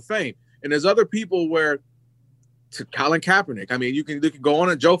to the Hall of Fame. And there's other people where, to Colin Kaepernick, I mean, you can go on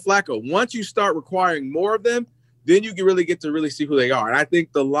to Joe Flacco. Once you start requiring more of them, then you can really get to really see who they are. And I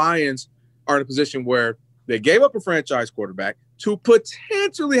think the Lions are in a position where they gave up a franchise quarterback to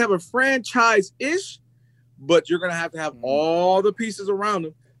potentially have a franchise-ish, but you're going to have all the pieces around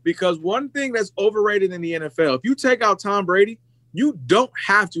them. Because one thing that's overrated in the NFL, if you take out Tom Brady, you don't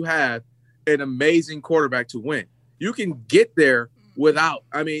have to have an amazing quarterback to win. You can get there without.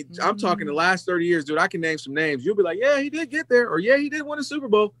 I mean, I'm talking the last 30 years, dude. I can name some names. You'll be like, yeah, he did get there, or yeah, he did win a Super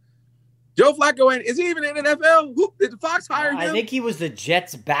Bowl. Joe Flacco, is he even in the NFL? Did the Fox hire him? I think he was the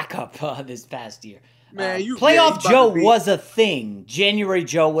Jets' backup this past year. Man, Playoff Joe was a thing. January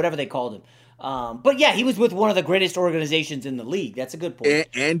Joe, whatever they called him. But yeah, he was with one of the greatest organizations in the league. That's a good point.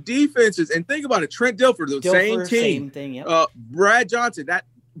 And defenses. And think about it. Trent Dilfer, the same team. Same thing, yep. Brad Johnson, that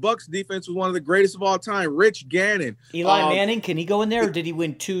Bucs defense was one of the greatest of all time. Rich Gannon. Eli Manning, can he go in there, or did he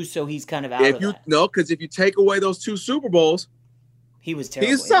win 2, so he's kind of out of that? No, because if you take away those 2 Super Bowls, he was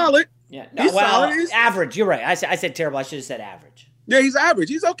terrible. He's solid. Yeah, he's solid. Average. You're right. I said terrible. I should have said average. Yeah, he's average.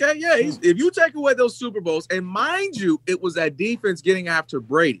 He's okay. Yeah, if you take away those Super Bowls, and mind you, it was that defense getting after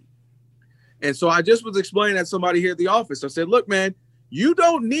Brady. And so I just was explaining that to somebody here at the office. I said, look, man, you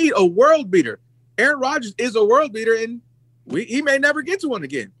don't need a world beater. Aaron Rodgers is a world beater, and he may never get to one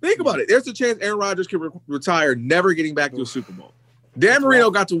again. Think about it. There's a chance Aaron Rodgers could retire, never getting back to a Super Bowl. Dan Marino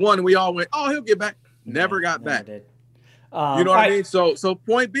got to 1, and we all went, oh, he'll get back. Never got back. Did. You know what I mean? So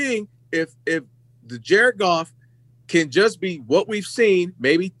point being, if the Jared Goff can just be what we've seen,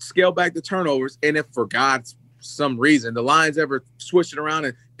 maybe scale back the turnovers, and if for God's some reason the Lions ever switched it around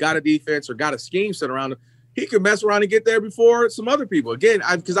and got a defense or got a scheme set around him, he could mess around and get there before some other people. Again,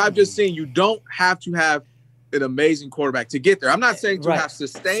 because I've just seen you don't have to have an amazing quarterback to get there. I'm not saying to have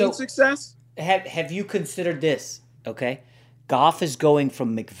sustained success. Have you considered this? Okay, Goff is going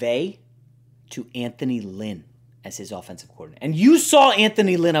from McVay to Anthony Lynn as his offensive coordinator, and you saw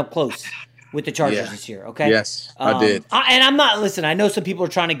Anthony Lynn up close with the Chargers this year. Okay, yes, I did. And I'm not. Listen, I know some people are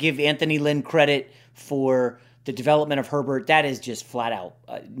trying to give Anthony Lynn credit for the development of Herbert. That is just flat out.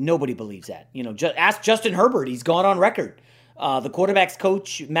 Nobody believes that. You know, ask Justin Herbert. He's gone on record. The quarterback's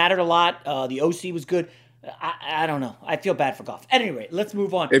coach mattered a lot. The OC was good. I don't know. I feel bad for Goff. At any rate, let's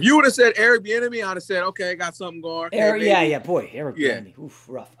move on. If you would have said Eric Bieniemy, I'd have said, okay, got something going. Eric Bieniemy. Oof,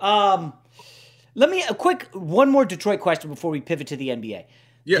 rough. Let me one more Detroit question before we pivot to the NBA.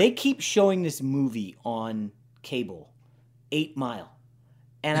 Yeah. They keep showing this movie on cable, 8 Mile.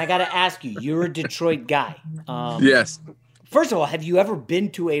 And I got to ask you, you're a Detroit guy. Yes. First of all, have you ever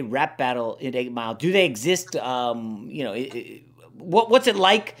been to a rap battle in 8 Mile? Do they exist? What's it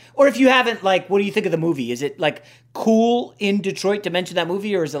like? Or if you haven't, what do you think of the movie? Is it cool in Detroit to mention that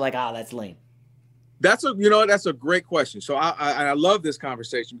movie, or is it that's lame? That's a great question. So I love this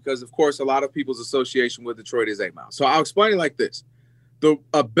conversation because, of course, a lot of people's association with Detroit is 8 Mile. So I'll explain it like this.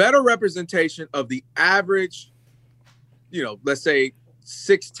 A better representation of the average, let's say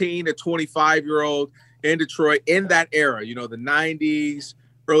 16 to 25-year-old in Detroit in that era, the 90s,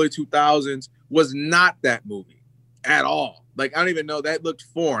 early 2000s, was not that movie at all. I don't even know. That looked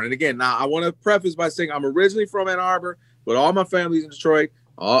foreign. And again, now I want to preface by saying I'm originally from Ann Arbor, but all my family's in Detroit.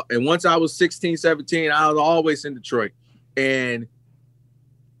 And once I was 16, 17, I was always in Detroit. And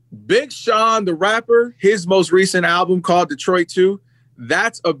Big Sean, the rapper, his most recent album called Detroit 2,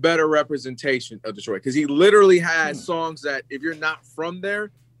 that's a better representation of Detroit because he literally has songs that if you're not from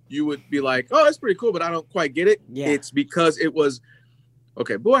there, you would be like, oh, that's pretty cool, but I don't quite get it. Yeah. It's because it was,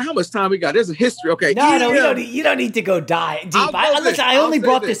 okay, boy, how much time we got? There's a history. Okay. No, you don't need to go deep. I only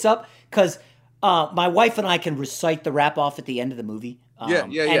brought this up because my wife and I can recite the rap off at the end of the movie.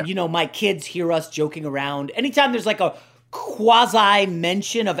 And, my kids hear us joking around. Anytime there's a quasi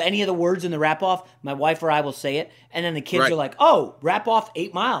mention of any of the words in the rap off, my wife or I will say it. And then the kids are like, oh, rap off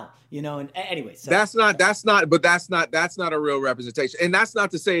 8 Mile, and anyway. So. That's not a real representation. And that's not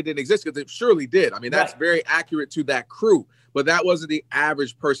to say it didn't exist because it surely did. I mean, that's very accurate to that crew, but that wasn't the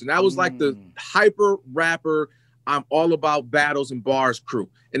average person. That was the hyper rapper, I'm all about battles and bars crew.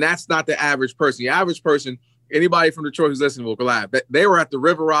 And that's not the average person. The average person, anybody from Detroit who's listening will laugh. They were at the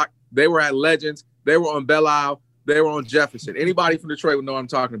River Rock. They were at Legends. They were on Belle Isle. They were on Jefferson. Anybody from Detroit would know what I'm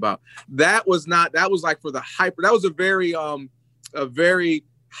talking about. That was for the hyper. That was a very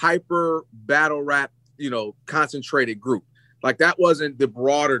hyper battle rap, concentrated group. That wasn't the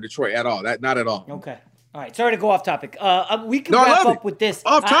broader Detroit at all. Not at all. Okay. All right, sorry to go off topic. We can wrap up with this.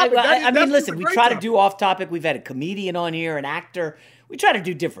 Off topic. I mean, listen, we try to do off topic. We've had a comedian on here, an actor. We try to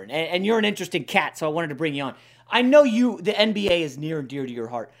do different. And you're an interesting cat, so I wanted to bring you on. I know the NBA is near and dear to your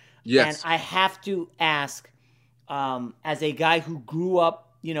heart. Yes. And I have to ask, as a guy who grew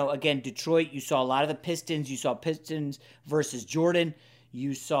up, again, Detroit, you saw a lot of the Pistons. You saw Pistons versus Jordan.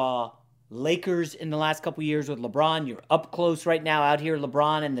 You saw Lakers in the last couple years with LeBron. You're up close right now out here,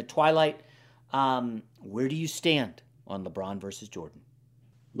 LeBron in the twilight. Where do you stand on LeBron versus Jordan?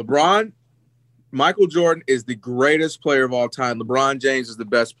 Michael Jordan is the greatest player of all time. LeBron James is the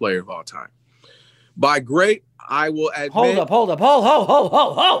best player of all time. By great, I will admit. Hold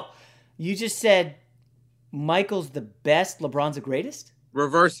up. You just said Michael's the best, LeBron's the greatest?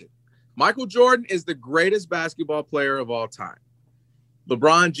 Reverse it. Michael Jordan is the greatest basketball player of all time.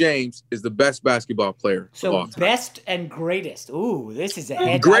 LeBron James is the best basketball player of all time. So best and greatest. Ooh, this is a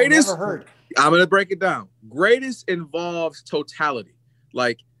head greatest, I've never heard. I'm going to break it down. Greatest involves totality,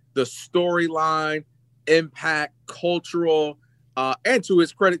 like the storyline, impact, cultural, and to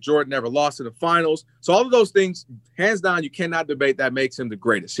his credit, Jordan never lost in the finals. So all of those things, hands down, you cannot debate that makes him the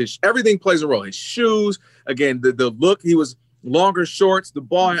greatest. Everything plays a role. His shoes, again, the look, he was longer shorts, the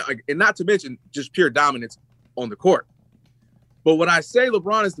ball, and not to mention just pure dominance on the court. But when I say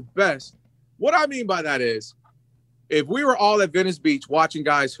LeBron is the best, what I mean by that is if we were all at Venice Beach watching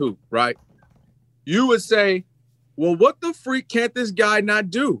guys hoop, right, you would say, well, what the freak can't this guy not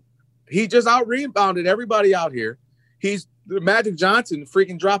do? He just out-rebounded everybody out here. He's Magic Johnson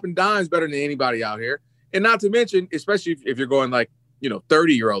freaking dropping dimes better than anybody out here. And not to mention, especially if you're going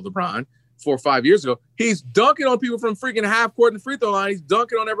 30-year-old LeBron 4 or 5 years ago, he's dunking on people from freaking half court and the free throw line. He's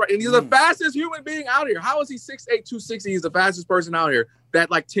dunking on everybody. And he's the fastest human being out here. How is he 6'8", 260? He's the fastest person out here. That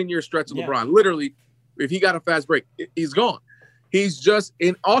 10-year stretch of LeBron. Literally, if he got a fast break, he's gone. He's just,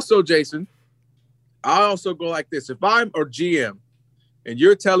 and also, Jason, I also go like this. If I'm a GM and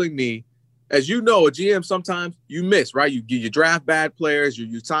you're telling me, as you know, a GM sometimes you miss, right? You draft bad players,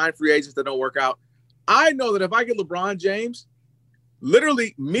 you sign free agents that don't work out. I know that if I get LeBron James,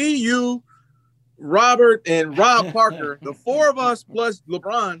 literally me, you, Robert, and Rob Parker, the four of us plus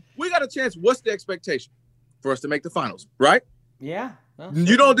LeBron, we got a chance. What's the expectation for us to make the finals, right? Yeah. Well,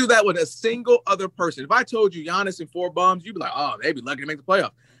 you don't do that with a single other person. If I told you Giannis and 4 bums, you'd be like, oh, they'd be lucky to make the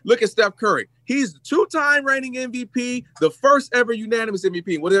playoffs. Look at Steph Curry. He's the 2-time reigning MVP, the first ever unanimous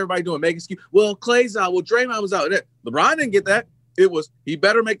MVP. What is everybody doing? Making excuse. Well, Clay's out. Well, Draymond was out. LeBron didn't get that. It was, he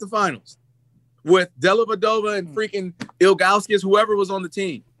better make the finals with Dellavedova and freaking Ilgauskas, whoever was on the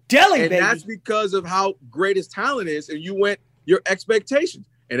team. Baby. That's because of how great his talent is. And you went your expectations.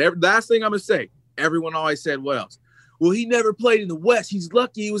 And last thing I'm going to say, everyone always said, what else? Well, he never played in the West. He's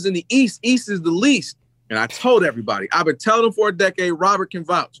lucky he was in the East. East is the least. And I told everybody, I've been telling them for a decade, Robert can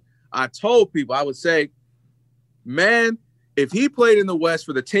vouch. I told people, I would say, man, if he played in the West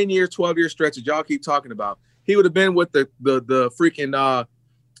for the 10-year, 12-year stretch that y'all keep talking about, he would have been with the freaking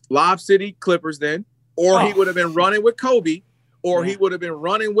Lob City Clippers then, or he would have been running with Kobe, or he would have been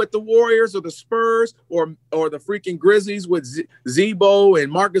running with the Warriors or the Spurs or the freaking Grizzlies with Zebo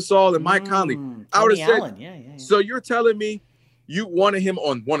and Marc Gasol and Mike Conley. I would have said, so you're telling me you wanted him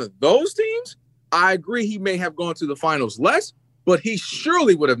on one of those teams? I agree he may have gone to the finals less, but he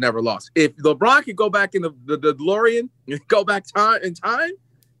surely would have never lost. If LeBron could go back in the DeLorean and go back in time,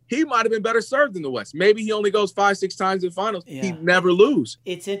 he might have been better served in the West. Maybe he only goes 5-6 times in finals. Yeah. He'd never lose.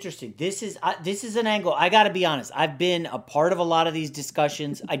 It's interesting. This is an angle. I got to be honest. I've been a part of a lot of these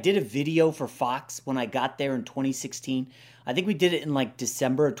discussions. I did a video for Fox when I got there in 2016. I think we did it in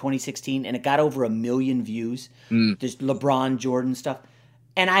December of 2016, and it got over 1 million views. This LeBron Jordan stuff.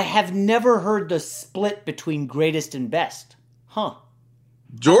 And I have never heard the split between greatest and best. Huh.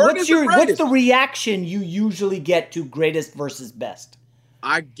 Jordan is the greatest. What's the reaction you usually get to greatest versus best?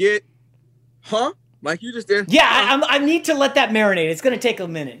 I get, like you just did. Yeah, I need to let that marinate. It's going to take a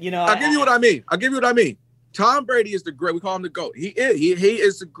minute. I'll give you what I mean. Tom Brady is the great. We call him the GOAT. He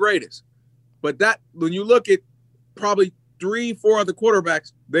is the greatest. But that when you look at probably 3-4 other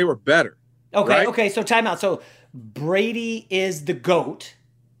quarterbacks, they were better. Okay, right? Okay. So time out. So Brady is the GOAT.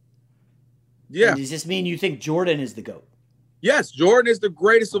 Yeah. And does this mean you think Jordan is the GOAT? Yes, Jordan is the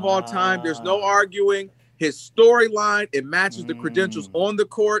greatest of all time. There's no arguing. His storyline, it matches the credentials on the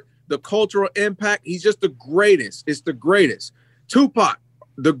court, the cultural impact. He's just the greatest. It's the greatest. Tupac,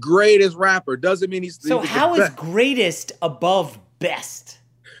 the greatest rapper. Doesn't mean he's So how is greatest above best?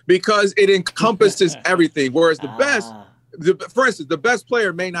 Because it encompasses everything. Whereas the best, for instance, the best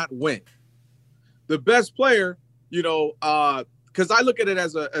player may not win. The best player, because I look at it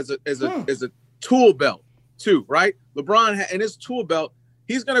as a tool belt too, right? LeBron and his tool belt,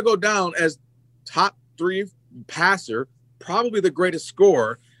 he's gonna go down as top 3 passer, probably the greatest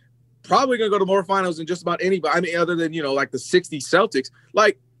scorer, probably going to go to more finals than just about anybody. I mean, other than, like the 60 Celtics.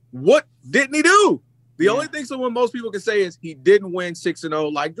 Like, what didn't he do? The only thing most people can say is he didn't win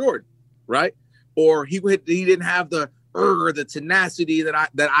 6-0 like Jordan, right? Or he didn't have the tenacity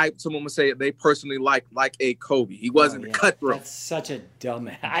that someone would say they personally like a Kobe. He wasn't cutthroat. That's such a dumb.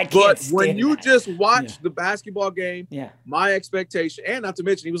 But when you just watch the basketball game, yeah, my expectation, and not to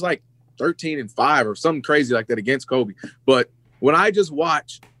mention he was like 13-5 or something crazy like that against Kobe. But when I just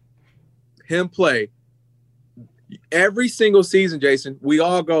watch him play every single season, Jason, we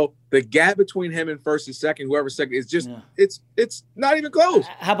all go, the gap between him and first and second, whoever's second, is just it's not even close.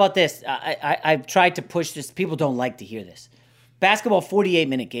 How about this? I've tried to push this. People don't like to hear this. Basketball,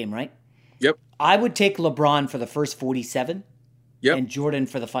 48-minute game, right? Yep. I would take LeBron for the first 47 yep. and Jordan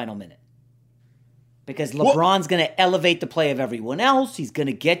for the final minute. Because LeBron's going to elevate the play of everyone else. He's going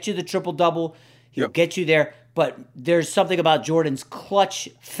to get you the triple-double. He'll get you there. But there's something about Jordan's clutch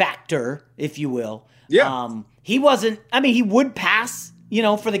factor, if you will. Yeah. He wasn't – I mean, he would pass,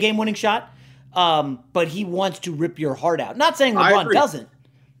 for the game-winning shot. But he wants to rip your heart out. Not saying LeBron doesn't.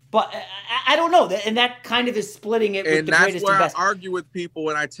 But I don't know. And that kind of is splitting it with the greatest and best. And that's where I argue with people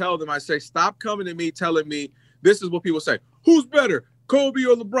when I tell them, I say, stop coming to me telling me this is what people say. Who's better, Kobe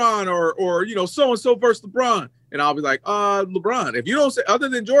or LeBron or so-and-so versus LeBron? And I'll be like, LeBron. If you don't say other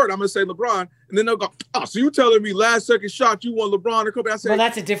than Jordan, I'm going to say LeBron. And then they'll go, so you telling me last second shot you want LeBron or Kobe? I say, well,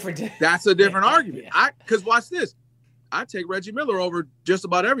 that's a different argument. Because watch this. I take Reggie Miller over just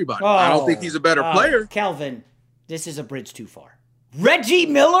about everybody. I don't think he's a better player. Calvin, this is a bridge too far. Reggie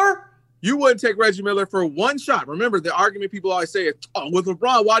Miller? You wouldn't take Reggie Miller for one shot. Remember, the argument people always say is, with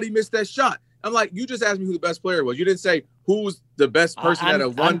LeBron, why did he miss that shot? I'm like, you just asked me who the best player was. You didn't say who's the best person at a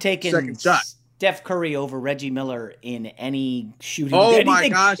 1 second shot. Steph Curry over Reggie Miller in any shooting. Oh, my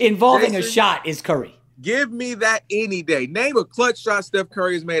gosh. Involving a shot is Curry. Give me that any day. Name a clutch shot Steph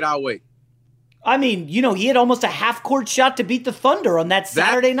Curry has made. I'll wait. I mean, he had almost a half-court shot to beat the Thunder on that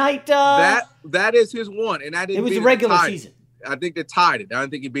Saturday night. That is his one, and I didn't. It was the regular season. I think they tied it. I don't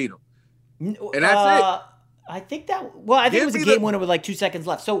think he beat him. And that's it. I think it was a game winner with like 2 seconds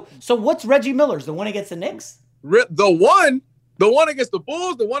left. So what's Reggie Miller's? The one against the Knicks? The one against the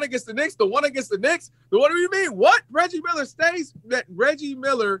Bulls, the one against the Knicks, the one against the Knicks. What do you mean? What? Reggie Miller stays. That Reggie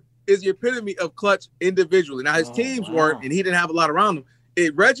Miller is the epitome of clutch individually. Now his teams weren't, and he didn't have a lot around him.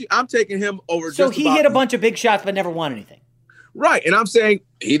 Reggie, I'm taking him over. So he hit a bunch of big shots, but never won anything. Right, and I'm saying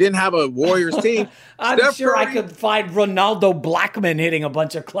he didn't have a Warriors team. I'm sure Curry, I could find Ronaldo Blackman hitting a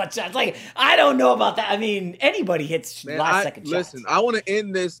bunch of clutch shots. Like, I don't know about that. I mean, anybody hits last-second shots. Listen, I want to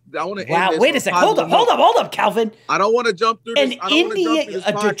end this. Wow, wait a second. Hold up, Calvin. I don't want to jump through this.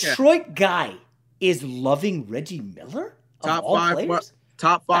 A Detroit guy is loving Reggie Miller? Top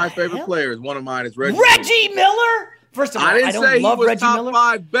five favorite players. One of mine is Reggie Miller? First of all, I don't love Reggie Miller.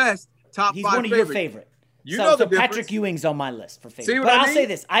 Top 5 best. He's one of your favorite. So Patrick Ewing's on my list for favorite. But I'll say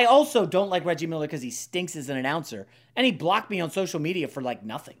this. I also don't like Reggie Miller because he stinks as an announcer. And he blocked me on social media for like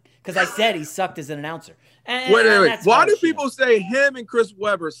nothing. Because I said he sucked as an announcer. Wait. Why do people say him and Chris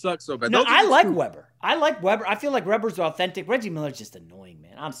Webber suck so bad? No, I like Webber. I feel like Webber's authentic. Reggie Miller's just annoying,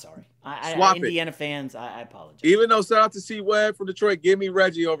 man. I'm sorry. Indiana fans, I apologize. Even though, shout out to C. Webb from Detroit, give me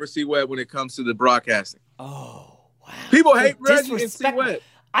Reggie over C. Webb when it comes to the broadcasting. Oh, wow. People hate Reggie and C. Webb.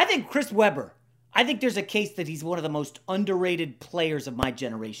 I think Chris Webber. I think there's a case that he's one of the most underrated players of my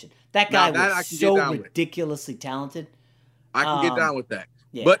generation. That guy was so ridiculously talented. I can get down with that.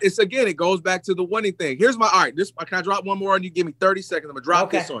 Yeah. But it goes back to the winning thing. Here's my, all right, can I drop one more and you give me 30 seconds? I'm going to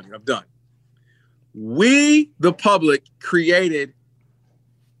drop this on you. I'm done. We, the public, created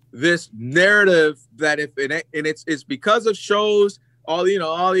this narrative that it's because of shows, all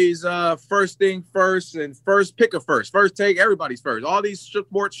these first thing first and first pick a first take, everybody's first. All these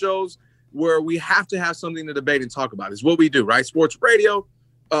sports shows where we have to have something to debate and talk about. Is what we do, right? Sports radio,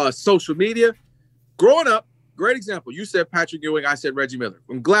 social media. Growing up, great example. You said Patrick Ewing, I said Reggie Miller.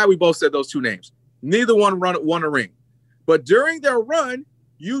 I'm glad we both said those two names. Neither one won a ring. But during their run,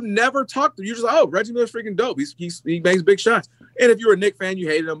 you never talked to them. You're just like, Reggie Miller's freaking dope. He makes big shots. And if you're a Knicks fan, you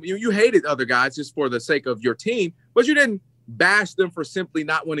hated him. You hated other guys just for the sake of your team, but you didn't bash them for simply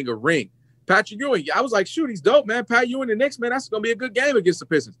not winning a ring. Patrick Ewing, I was like, shoot, he's dope, man. Pat Ewing and the Knicks, man, that's going to be a good game against the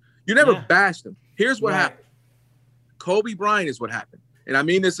Pistons. You never bashed him. Here's what happened. Kobe Bryant is what happened. And I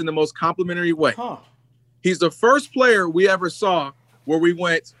mean this in the most complimentary way. He's the first player we ever saw where we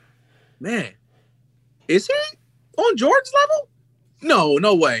went, man, is he on Jordan's level?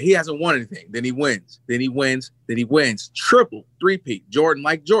 No way. He hasn't won anything. Then he wins. Then he wins. Triple, three-peat. Jordan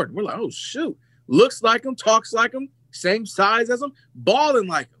like Jordan. We're like, oh, shoot. Looks like him, talks like him, same size as him, balling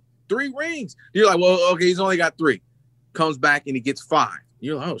like him. 3 rings. You're like, well, okay, he's only got 3. Comes back and he gets 5.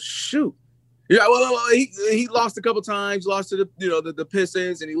 You're like, oh shoot. You're like, well, he lost a couple times, lost to the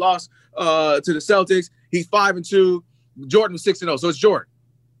Pistons, and he lost to the Celtics. He's 5-2. Jordan was 6-0, so it's Jordan.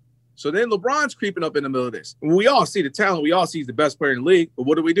 So then LeBron's creeping up in the middle of this. We all see the talent. We all see he's the best player in the league. But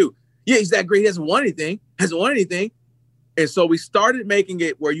what do? Yeah, he's that great. He hasn't won anything. And so we started making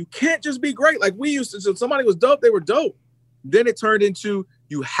it where you can't just be great like we used to. So somebody was dope, they were dope. Then it turned into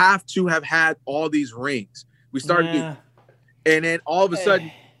you have to have had all these rings. We started to, and then all of a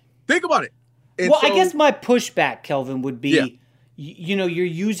sudden, think about it. And I guess my pushback, Kelvin, would be, you're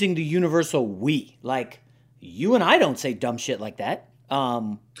using the universal we. Like, you and I don't say dumb shit like that.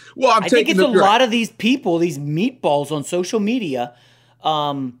 I think it's a lot of these people, these meatballs on social media.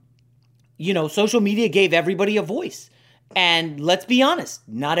 Social media gave everybody a voice. And let's be honest,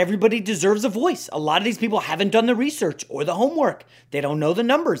 not everybody deserves a voice. A lot of these people haven't done the research or the homework. They don't know the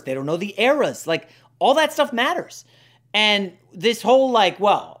numbers. They don't know the eras. Like, all that stuff matters. And this whole,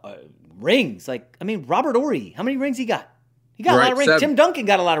 rings. Robert Horry, how many rings he got? He got a lot of rings. 7. Tim Duncan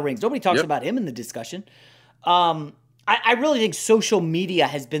got a lot of rings. Nobody talks about him in the discussion. I really think social media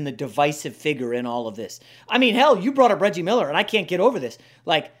has been the divisive figure in all of this. I mean, hell, you brought up Reggie Miller, and I can't get over this.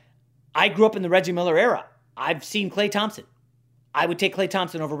 Like, I grew up in the Reggie Miller era. I've seen Klay Thompson. I would take Klay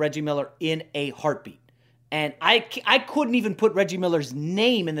Thompson over Reggie Miller in a heartbeat. And I couldn't even put Reggie Miller's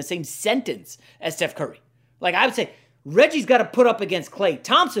name in the same sentence as Steph Curry. Like, I would say, Reggie's got to put up against Klay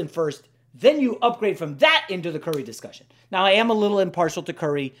Thompson first, then you upgrade from that into the Curry discussion. Now, I am a little impartial to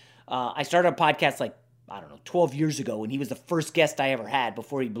Curry. I started a podcast 12 years ago when he was the first guest I ever had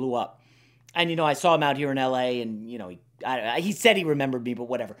before he blew up. And, I saw him out here in L.A. and, he said he remembered me, but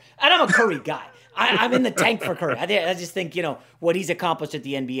whatever. And I'm a Curry guy. I'm in the tank for Curry. I just think, what he's accomplished at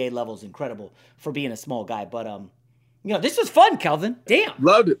the NBA level is incredible for being a small guy. But, this was fun, Kelvin. Damn.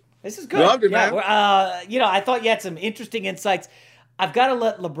 Loved it. This is good. Loved it, man. I thought you had some interesting insights. I've got to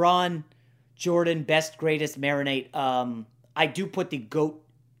let LeBron, Jordan, best, greatest marinate. I do put the GOAT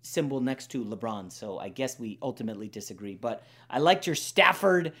symbol next to LeBron, so I guess we ultimately disagree. But I liked your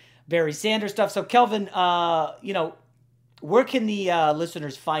Stafford, Barry Sanders stuff. So, Kelvin, where can the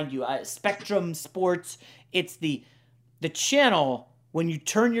listeners find you? Spectrum Sports. It's the channel when you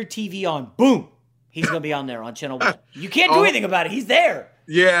turn your TV on, boom, he's going to be on there on channel 1. You can't do anything about it. He's there.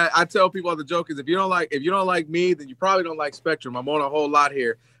 Yeah, I tell people the joke is if you don't like me, then you probably don't like Spectrum. I'm on a whole lot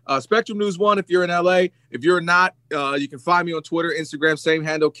here. Spectrum News 1 if you're in LA. If you're not, you can find me on Twitter, Instagram, same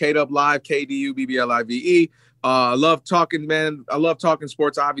handle, KDubLive, KDUBBLIVE. I love talking, man. I love talking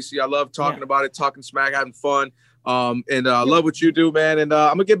sports, obviously. I love talking about it, talking smack, having fun. And I love what you do, man. And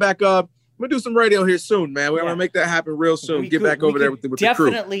I'm going to get back up. I'm going to do some radio here soon, man. We're going to make that happen real soon. Get back over there with the crew.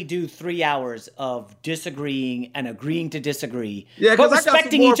 Definitely do 3 hours of disagreeing and agreeing to disagree. Yeah, but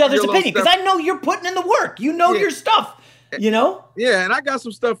respecting each other's opinion. Because I know you're putting in the work. You know your stuff. Yeah, and I got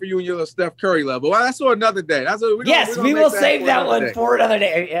some stuff for you and your little Steph Curry level. Well, that's for another day. We will save that one for another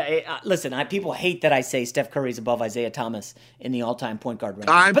day. Listen, people hate that I say Steph Curry's above Isaiah Thomas in the all-time point guard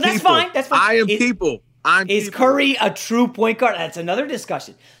ranking. But that's fine. That's fine. I am people. Is Curry a true point guard? That's another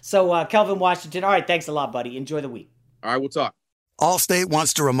discussion. So, Kelvin Washington, all right, thanks a lot, buddy. Enjoy the week. All right, we'll talk. Allstate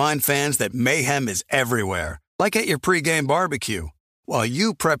wants to remind fans that mayhem is everywhere, like at your pregame barbecue. While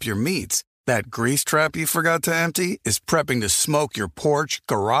you prep your meats, that grease trap you forgot to empty is prepping to smoke your porch,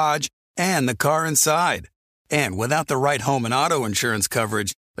 garage, and the car inside. And without the right home and auto insurance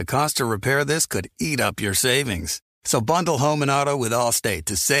coverage, the cost to repair this could eat up your savings. So bundle home and auto with Allstate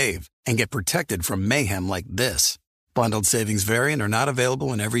to save and get protected from mayhem like this. Bundled savings vary and are not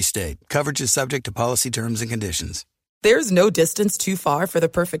available in every state. Coverage is subject to policy terms and conditions. There's no distance too far for the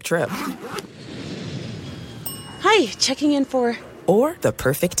perfect trip. Hi, checking in for... Or the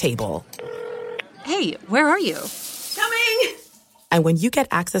perfect table. Hey, where are you? Coming! And when you get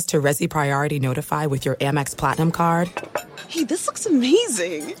access to Resi Priority Notify with your Amex Platinum card... Hey, this looks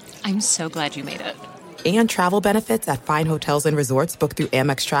amazing. I'm so glad you made it. And travel benefits at fine hotels and resorts booked through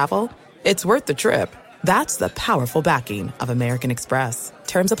Amex Travel, it's worth the trip. That's the powerful backing of American Express.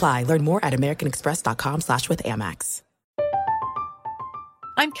 Terms apply. Learn more at americanexpress.com/withAmex.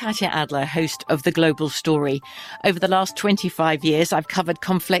 I'm Katya Adler, host of The Global Story. Over the last 25 years, I've covered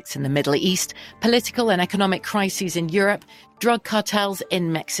conflicts in the Middle East, political and economic crises in Europe, drug cartels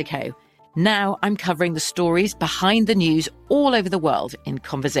in Mexico. Now I'm covering the stories behind the news all over the world in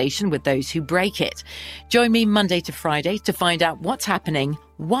conversation with those who break it. Join me Monday to Friday to find out what's happening,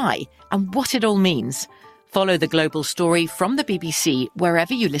 why, and what it all means. Follow The Global Story from the BBC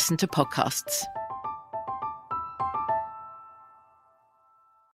wherever you listen to podcasts.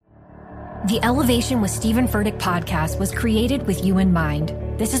 The Elevation with Stephen Furtick podcast was created with you in mind.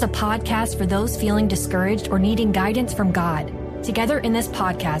 This is a podcast for those feeling discouraged or needing guidance from God. Together in this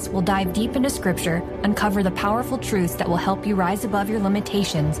podcast, we'll dive deep into Scripture, uncover the powerful truths that will help you rise above your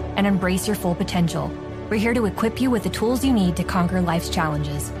limitations and embrace your full potential. We're here to equip you with the tools you need to conquer life's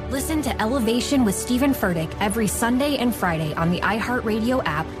challenges. Listen to Elevation with Stephen Furtick every Sunday and Friday on the iHeartRadio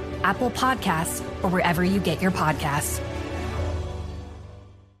app, Apple Podcasts, or wherever you get your podcasts.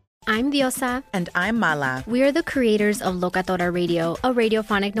 I'm Diosa. And I'm Mala. We are the creators of Locatora Radio, a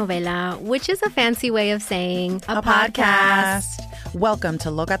radiophonic novela, which is a fancy way of saying a podcast. Welcome to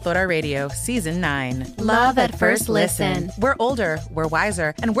Locatora Radio, Season 9. Love at first listen. We're older, we're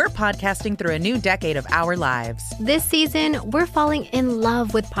wiser, and we're podcasting through a new decade of our lives. This season, we're falling in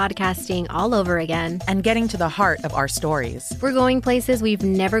love with podcasting all over again. And getting to the heart of our stories. We're going places we've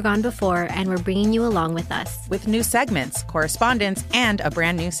never gone before, and we're bringing you along with us. With new segments, correspondence, and a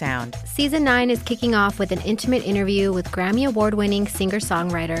brand new sound. Season 9 is kicking off with an intimate interview with Grammy Award-winning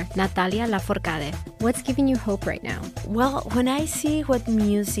singer-songwriter Natalia Lafourcade. What's giving you hope right now? Well, when I see what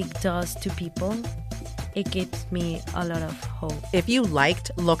music does to people, it gives me a lot of hope. If you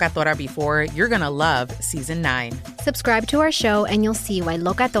liked Locatora before, you're going to love Season 9. Subscribe to our show and you'll see why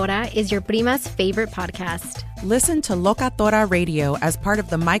Locatora is your prima's favorite podcast. Listen to Locatora Radio as part of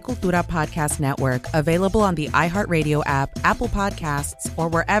the My Cultura Podcast Network, available on the iHeartRadio app, Apple Podcasts, or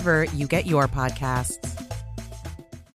wherever you get your podcasts.